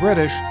help the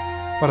British,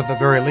 but at the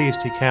very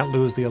least, he can't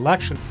lose the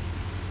election.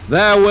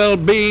 There will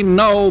be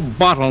no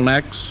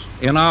bottlenecks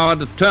in our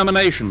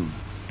determination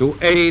to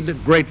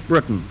aid Great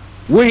Britain.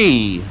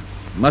 We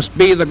must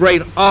be the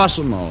great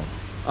arsenal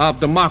of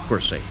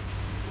democracy.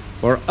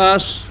 For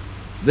us,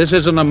 this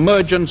is an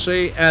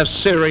emergency as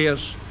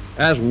serious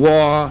as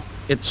war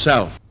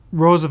itself.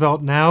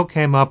 Roosevelt now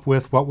came up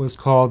with what was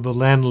called the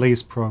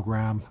Lend-Lease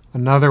program,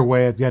 another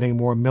way of getting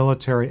more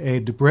military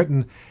aid to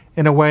Britain,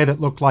 in a way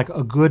that looked like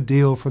a good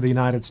deal for the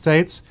United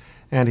States.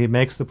 And he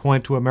makes the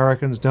point to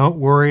Americans, don't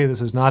worry,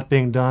 this is not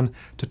being done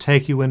to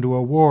take you into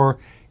a war.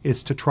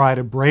 It's to try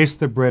to brace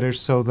the British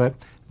so that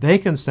they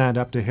can stand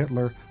up to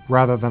Hitler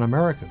rather than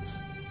Americans.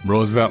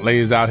 Roosevelt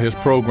lays out his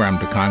program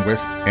to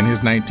Congress in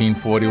his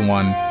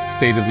 1941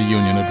 State of the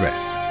Union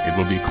address. It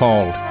will be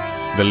called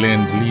the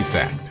Lend-Lease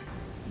Act.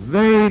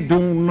 They do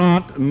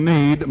not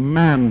need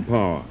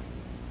manpower,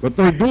 but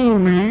they do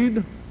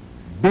need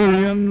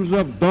billions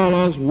of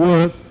dollars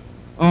worth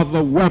of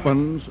the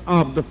weapons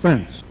of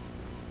defense.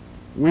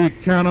 We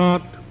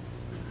cannot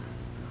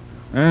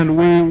and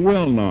we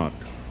will not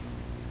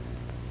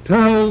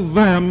tell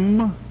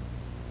them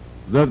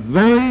that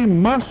they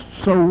must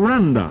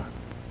surrender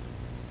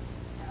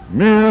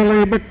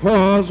merely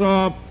because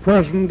of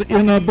present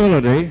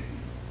inability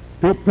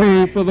to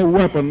pay for the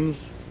weapons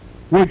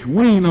which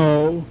we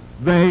know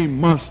they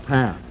must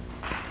have.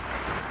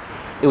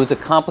 It was a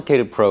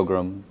complicated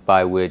program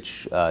by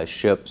which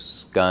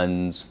ships,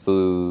 guns,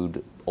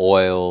 food,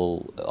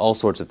 oil, all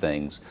sorts of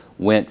things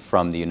went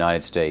from the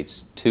United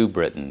States to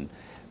Britain,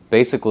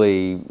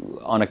 basically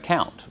on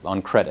account,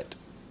 on credit.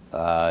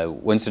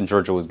 Winston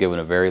Churchill was given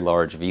a very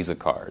large Visa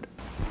card.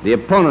 The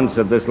opponents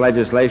of this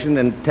legislation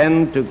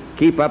intend to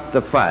keep up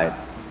the fight,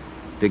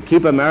 to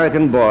keep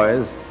American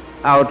boys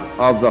out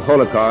of the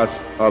Holocaust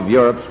of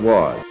Europe's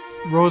wars.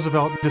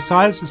 Roosevelt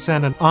decides to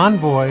send an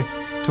envoy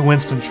to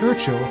Winston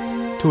Churchill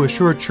to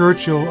assure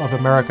Churchill of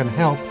American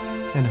help,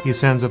 and he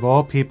sends, of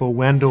all people,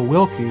 Wendell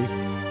Willkie.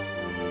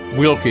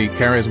 Willkie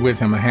carries with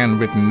him a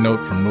handwritten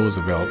note from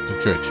Roosevelt to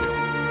Churchill.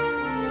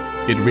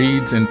 It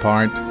reads in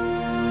part,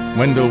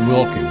 "Wendell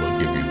Willkie will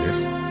give you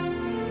this.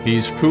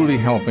 He's truly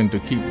helping to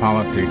keep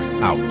politics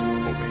out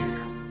over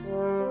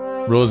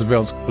here."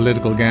 Roosevelt's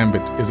political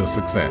gambit is a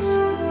success.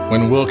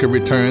 When Willkie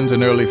returns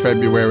in early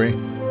February,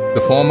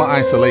 the former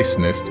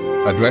isolationist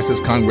addresses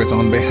Congress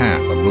on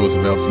behalf of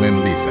Roosevelt's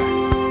Lend-Lease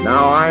Act.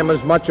 Now I'm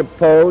as much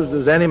opposed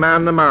as any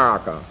man in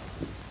America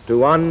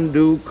to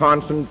undue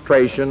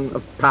concentration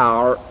of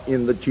power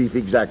in the chief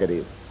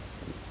executive.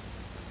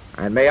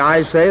 And may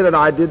I say that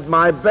I did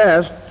my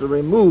best to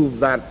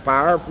remove that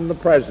power from the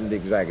present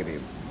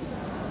executive.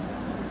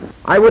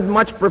 I would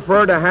much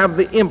prefer to have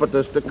the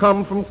impetus to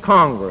come from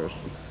Congress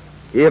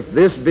if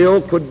this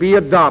bill could be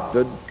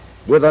adopted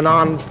with a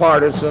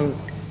nonpartisan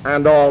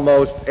and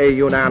almost a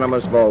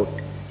unanimous vote.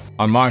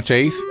 On March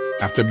 8th,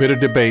 after bitter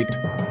debate,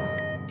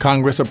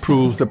 Congress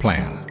approves the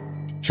plan.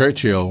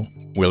 Churchill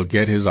will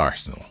get his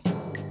arsenal.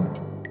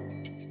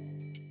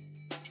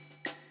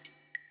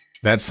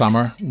 That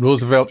summer,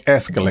 Roosevelt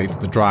escalates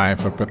the drive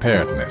for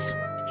preparedness.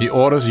 He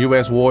orders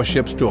U.S.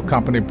 warships to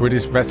accompany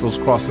British vessels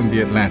crossing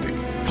the Atlantic,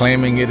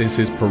 claiming it is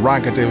his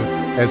prerogative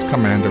as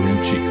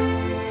commander-in-chief.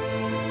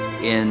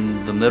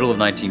 In the middle of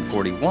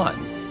 1941,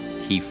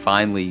 he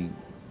finally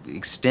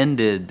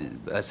extended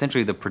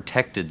essentially the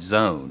protected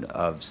zone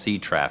of sea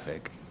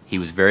traffic. He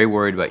was very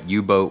worried about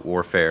U-boat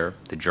warfare,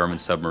 the German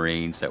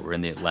submarines that were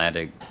in the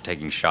Atlantic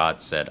taking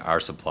shots at our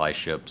supply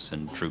ships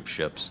and troop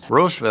ships.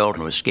 Roosevelt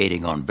was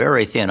skating on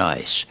very thin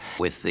ice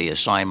with the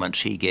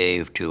assignments he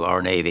gave to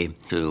our Navy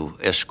to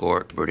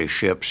escort British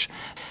ships.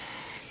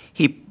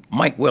 He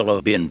might well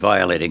have been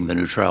violating the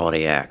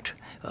Neutrality Act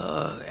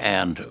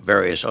and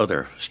various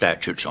other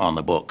statutes on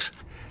the books.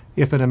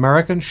 If an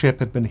American ship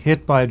had been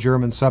hit by a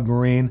German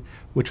submarine,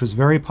 which was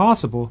very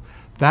possible,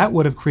 that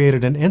would have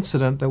created an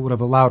incident that would have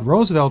allowed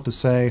Roosevelt to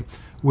say,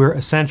 we're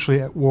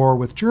essentially at war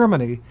with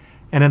Germany.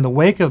 And in the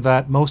wake of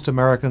that, most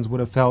Americans would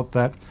have felt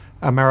that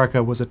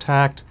America was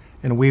attacked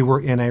and we were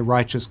in a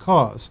righteous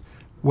cause.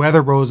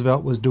 Whether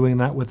Roosevelt was doing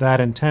that with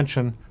that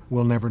intention,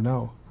 we'll never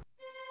know.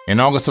 In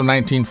August of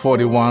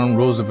 1941,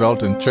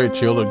 Roosevelt and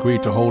Churchill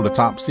agreed to hold a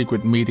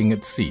top-secret meeting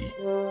at sea,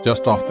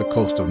 just off the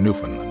coast of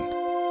Newfoundland.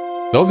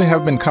 Though they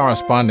have been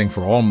corresponding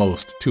for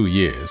almost 2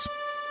 years,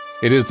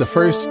 it is the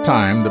first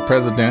time the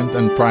President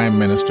and Prime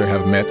Minister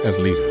have met as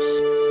leaders.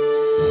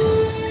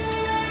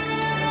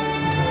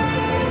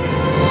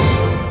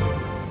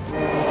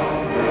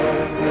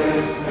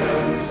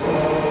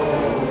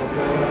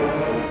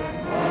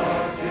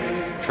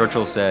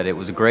 Churchill said, "It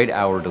was a great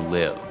hour to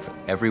live.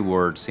 Every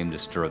word seemed to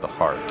stir the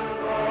heart."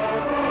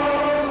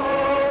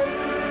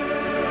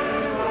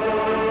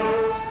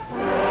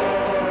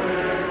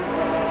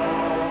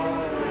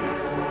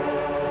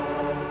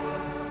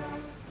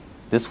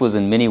 This was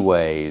in many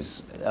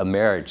ways a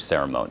marriage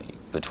ceremony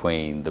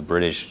between the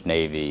British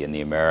Navy and the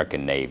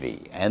American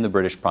Navy, and the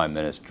British Prime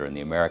Minister and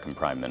the American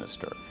Prime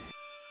Minister.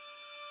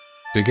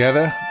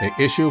 Together, they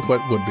issue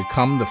what would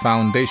become the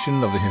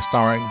foundation of the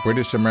historic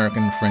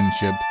British-American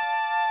friendship,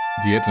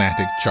 the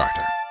Atlantic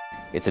Charter.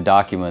 It's a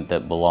document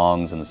that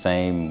belongs in the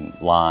same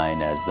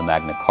line as the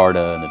Magna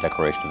Carta and the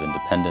Declaration of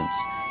Independence.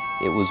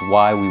 It was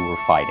why we were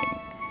fighting.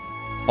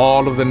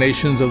 All of the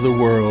nations of the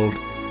world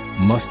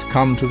must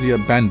come to the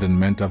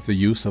abandonment of the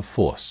use of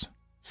force.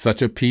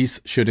 Such a peace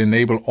should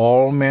enable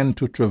all men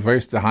to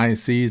traverse the high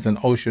seas and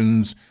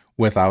oceans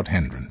without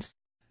hindrance.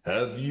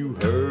 Have you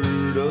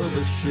heard of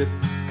a ship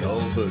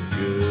called the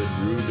Good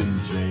Reuben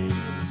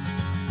James?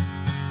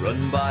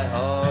 run by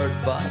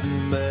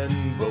hard-fighting men,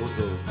 both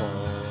of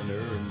honor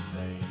and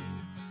fame.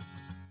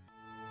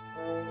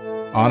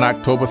 On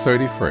October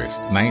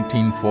 31st,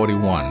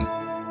 1941,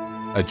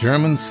 a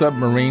German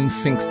submarine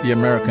sinks the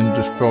American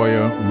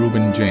destroyer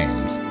Reuben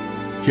James,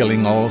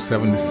 killing all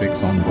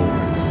 76 on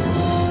board.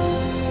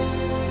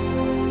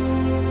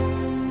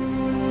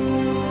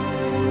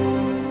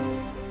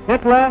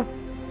 Hitler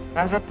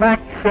has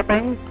attacked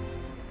shipping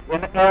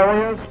in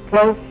areas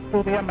close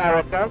to the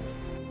Americas.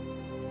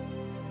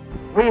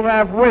 We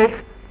have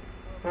wished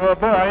to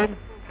avoid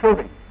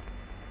shooting,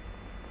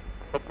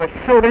 but the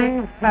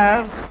shooting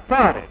has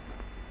started.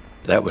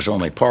 That was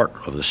only part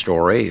of the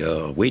story.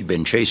 We'd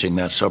been chasing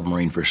that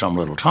submarine for some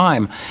little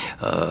time,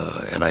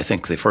 and I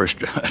think the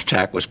first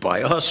attack was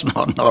by us,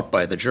 not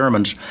by the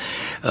Germans.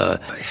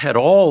 Had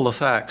all the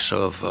facts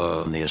of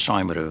the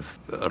assignment of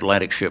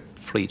Atlantic ship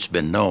fleets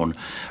been known,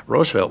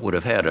 Roosevelt would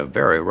have had a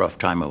very rough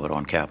time of it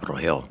on Capitol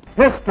Hill.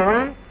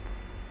 History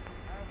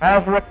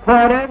has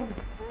recorded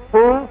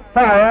who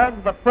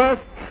fired the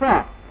first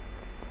shot.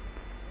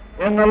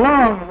 In the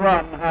long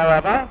run,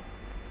 however,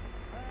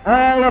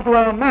 all that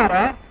will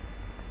matter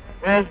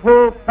is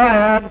who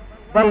fired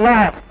the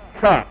last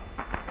shot.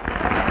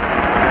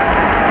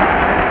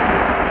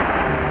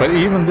 But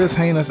even this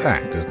heinous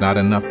act is not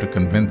enough to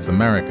convince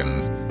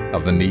Americans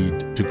of the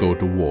need to go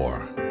to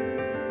war.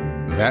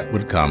 That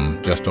would come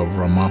just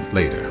over a month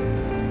later,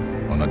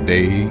 on a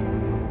day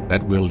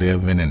that will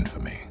live in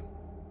infamy.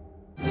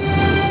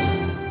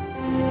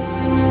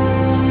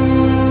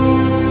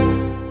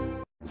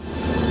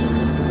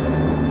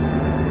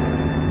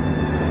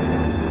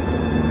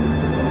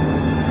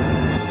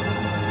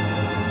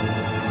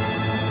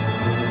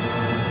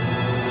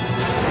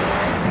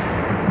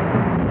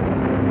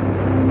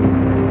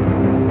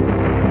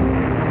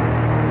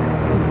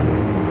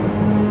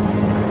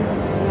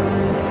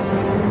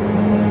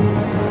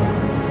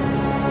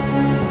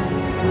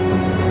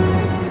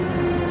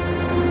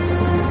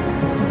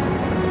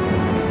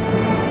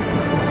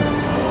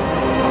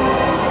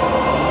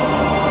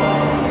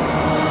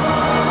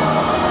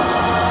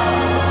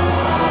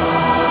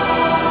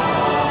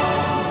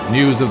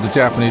 News of the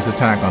Japanese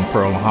attack on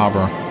Pearl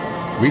Harbor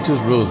reaches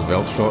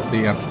Roosevelt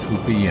shortly after 2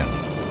 p.m.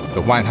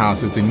 The White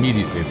House is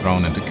immediately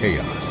thrown into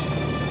chaos.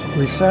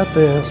 We sat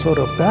there sort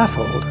of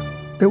baffled.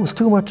 It was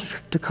too much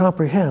to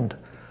comprehend,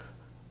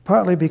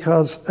 partly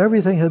because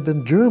everything had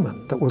been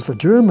German. That was the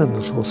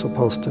Germans who were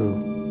supposed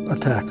to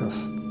attack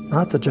us,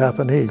 not the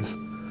Japanese.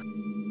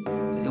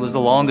 It was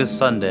the longest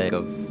Sunday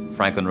of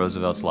Franklin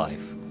Roosevelt's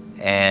life.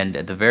 And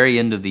at the very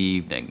end of the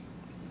evening,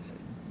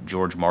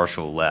 George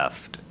Marshall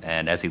left.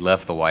 And as he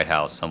left the White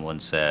House, someone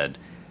said,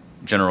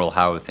 "General,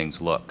 how do things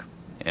look?"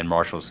 And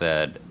Marshall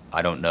said,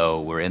 "I don't know,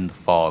 we're in the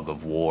fog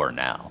of war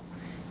now."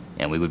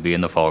 And we would be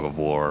in the fog of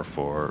war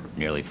for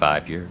nearly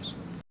 5 years.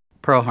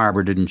 Pearl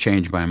Harbor didn't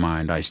change my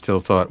mind. I still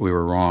thought we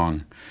were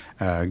wrong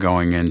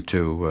going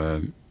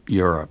into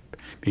Europe,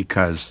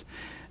 because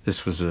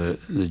this was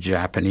the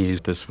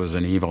Japanese, this was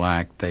an evil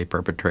act they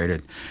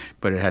perpetrated,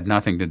 but it had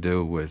nothing to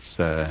do with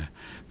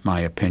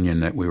my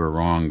opinion that we were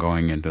wrong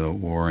going into the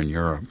war in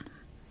Europe.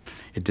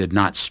 It did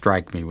not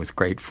strike me with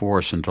great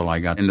force until I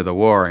got into the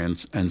war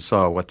and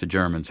saw what the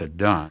Germans had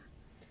done.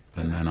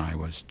 And then I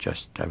was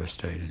just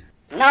devastated.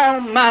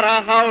 No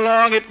matter how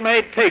long it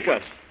may take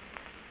us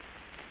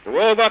to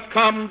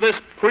overcome this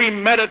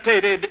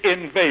premeditated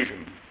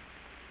invasion,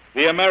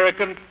 the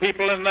American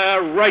people in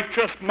their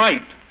righteous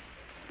might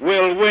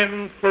will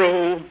win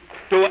through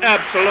to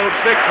absolute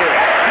victory.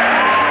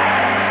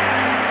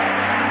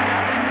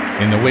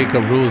 In the wake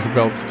of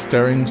Roosevelt's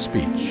stirring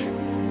speech,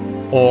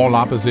 all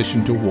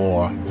opposition to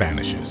war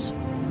vanishes.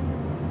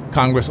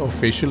 Congress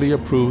officially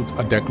approved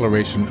a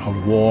declaration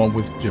of war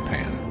with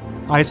Japan.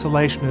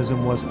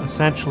 Isolationism was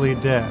essentially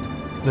dead.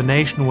 The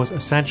nation was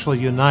essentially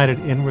united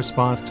in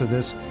response to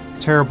this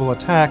terrible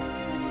attack,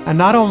 and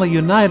not only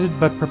united,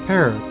 but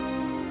prepared.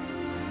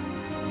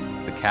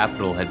 The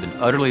capital had been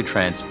utterly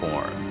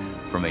transformed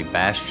from a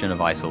bastion of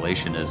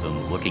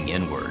isolationism looking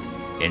inward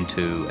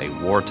into a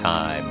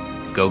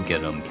wartime,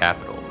 go-get-'em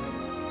capital.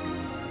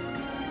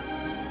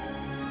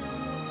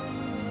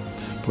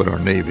 Put our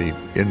Navy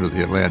into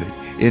the Atlantic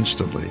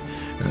instantly,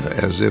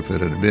 as if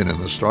it had been in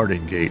the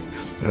starting gate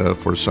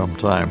for some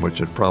time,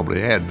 which it probably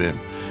had been,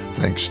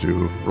 thanks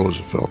to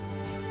Roosevelt.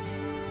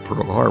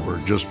 Pearl Harbor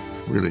just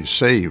really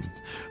saved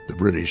the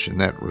British in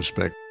that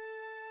respect.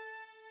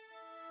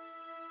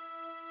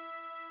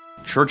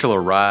 Churchill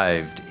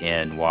arrived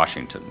in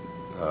Washington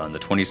on the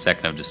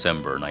 22nd of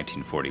December,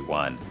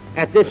 1941.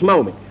 At this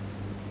moment,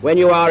 when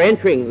you are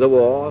entering the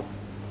war,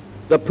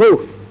 the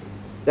proof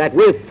that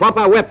with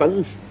proper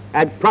weapons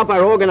and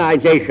proper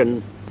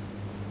organization,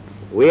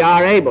 we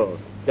are able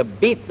to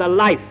beat the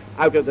life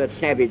out of the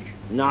savage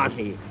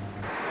Nazi.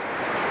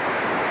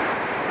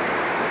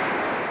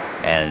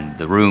 And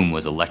the room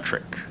was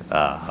electric.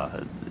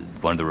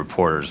 One of the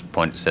reporters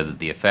said that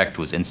the effect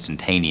was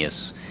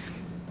instantaneous,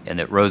 and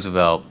that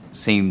Roosevelt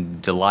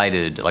seemed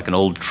delighted, like an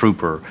old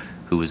trooper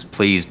who was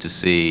pleased to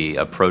see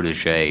a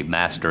protege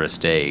master a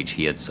stage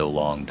he had so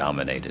long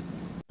dominated.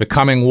 The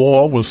coming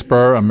war will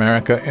spur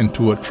America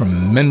into a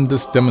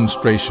tremendous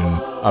demonstration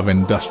of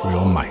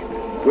industrial might.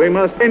 We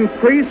must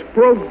increase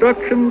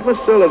production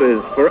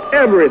facilities for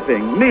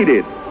everything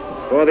needed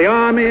for the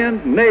Army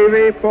and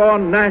Navy for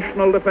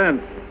national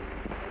defense.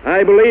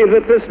 I believe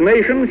that this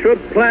nation should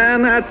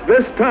plan at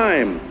this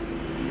time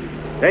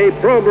a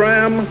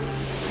program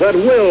that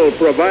will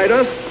provide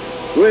us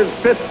with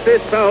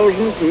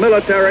 50,000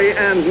 military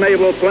and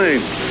naval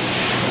planes.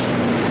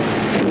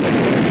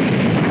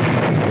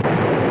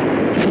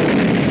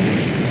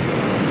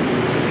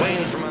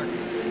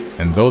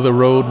 And though the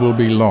road will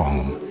be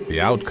long,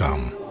 the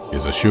outcome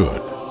is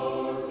assured.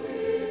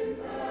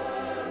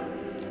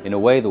 In a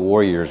way, the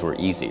war years were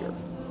easier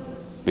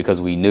because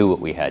we knew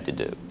what we had to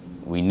do.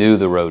 We knew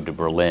the road to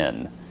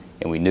Berlin,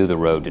 and we knew the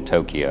road to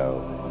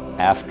Tokyo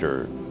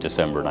after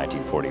December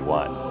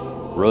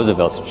 1941.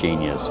 Roosevelt's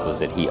genius was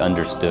that he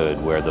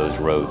understood where those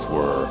roads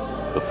were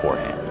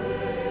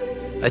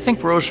beforehand. I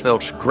think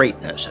Roosevelt's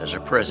greatness as a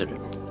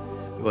president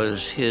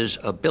was his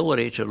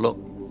ability to look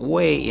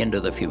way into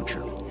the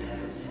future.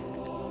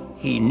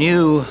 He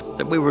knew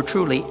that we were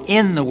truly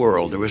in the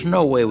world. There was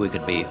no way we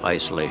could be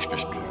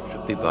isolationists,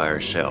 to be by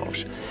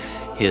ourselves.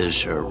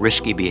 His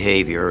risky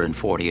behavior in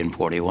 40 and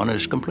 41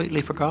 is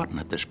completely forgotten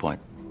at this point.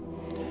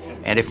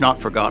 And if not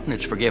forgotten,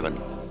 it's forgiven.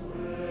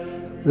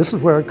 This is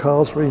where it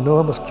calls for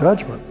enormous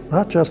judgment,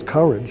 not just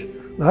courage,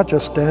 not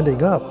just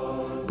standing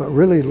up, but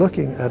really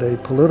looking at a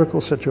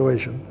political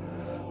situation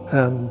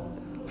and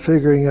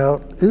figuring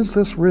out, is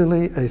this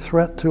really a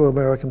threat to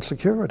American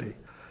security?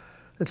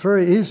 It's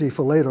very easy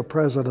for later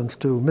presidents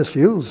to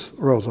misuse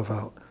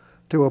Roosevelt,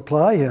 to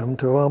apply him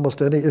to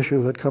almost any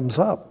issue that comes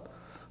up,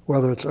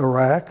 whether it's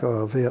Iraq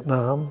or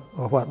Vietnam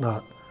or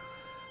whatnot.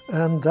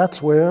 And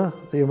that's where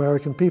the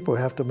American people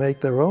have to make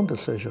their own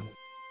decision.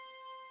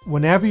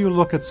 Whenever you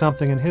look at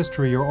something in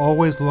history, you're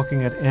always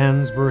looking at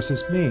ends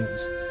versus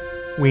means.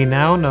 We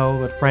now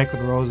know that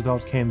Franklin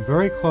Roosevelt came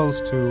very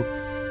close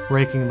to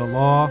breaking the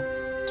law,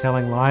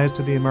 telling lies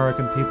to the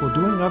American people,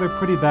 doing other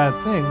pretty bad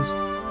things,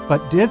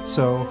 but did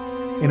so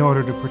in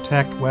order to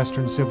protect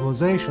Western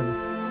civilization.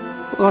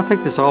 Well, I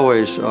think there's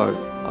always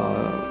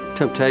a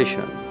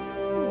temptation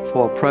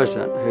for a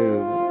president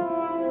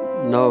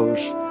who knows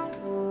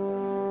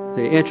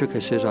the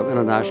intricacies of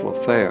international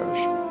affairs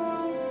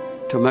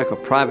to make a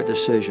private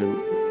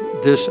decision.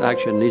 This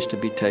action needs to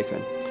be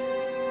taken.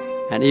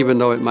 And even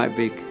though it might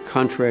be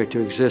contrary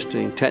to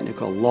existing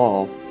technical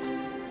law,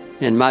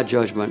 in my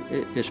judgment,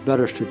 it's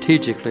better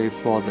strategically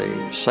for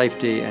the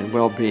safety and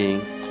well-being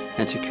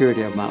and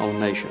security of my own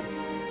nation.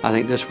 I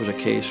think this was a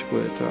case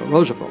with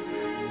Roosevelt.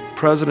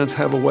 Presidents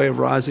have a way of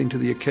rising to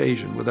the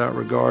occasion without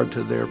regard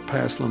to their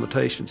past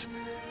limitations.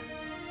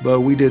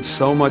 But we did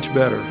so much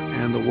better,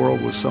 and the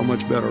world was so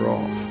much better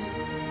off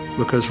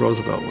because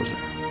Roosevelt was there.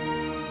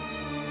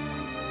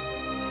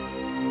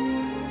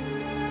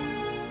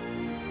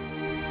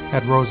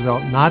 Had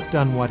Roosevelt not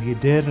done what he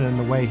did and in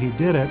the way he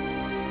did it,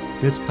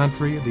 this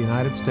country, the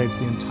United States,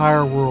 the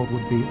entire world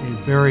would be a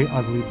very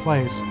ugly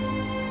place.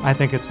 I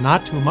think it's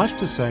not too much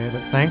to say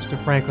that thanks to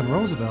Franklin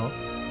Roosevelt,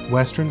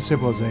 Western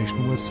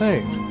civilization was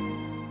saved.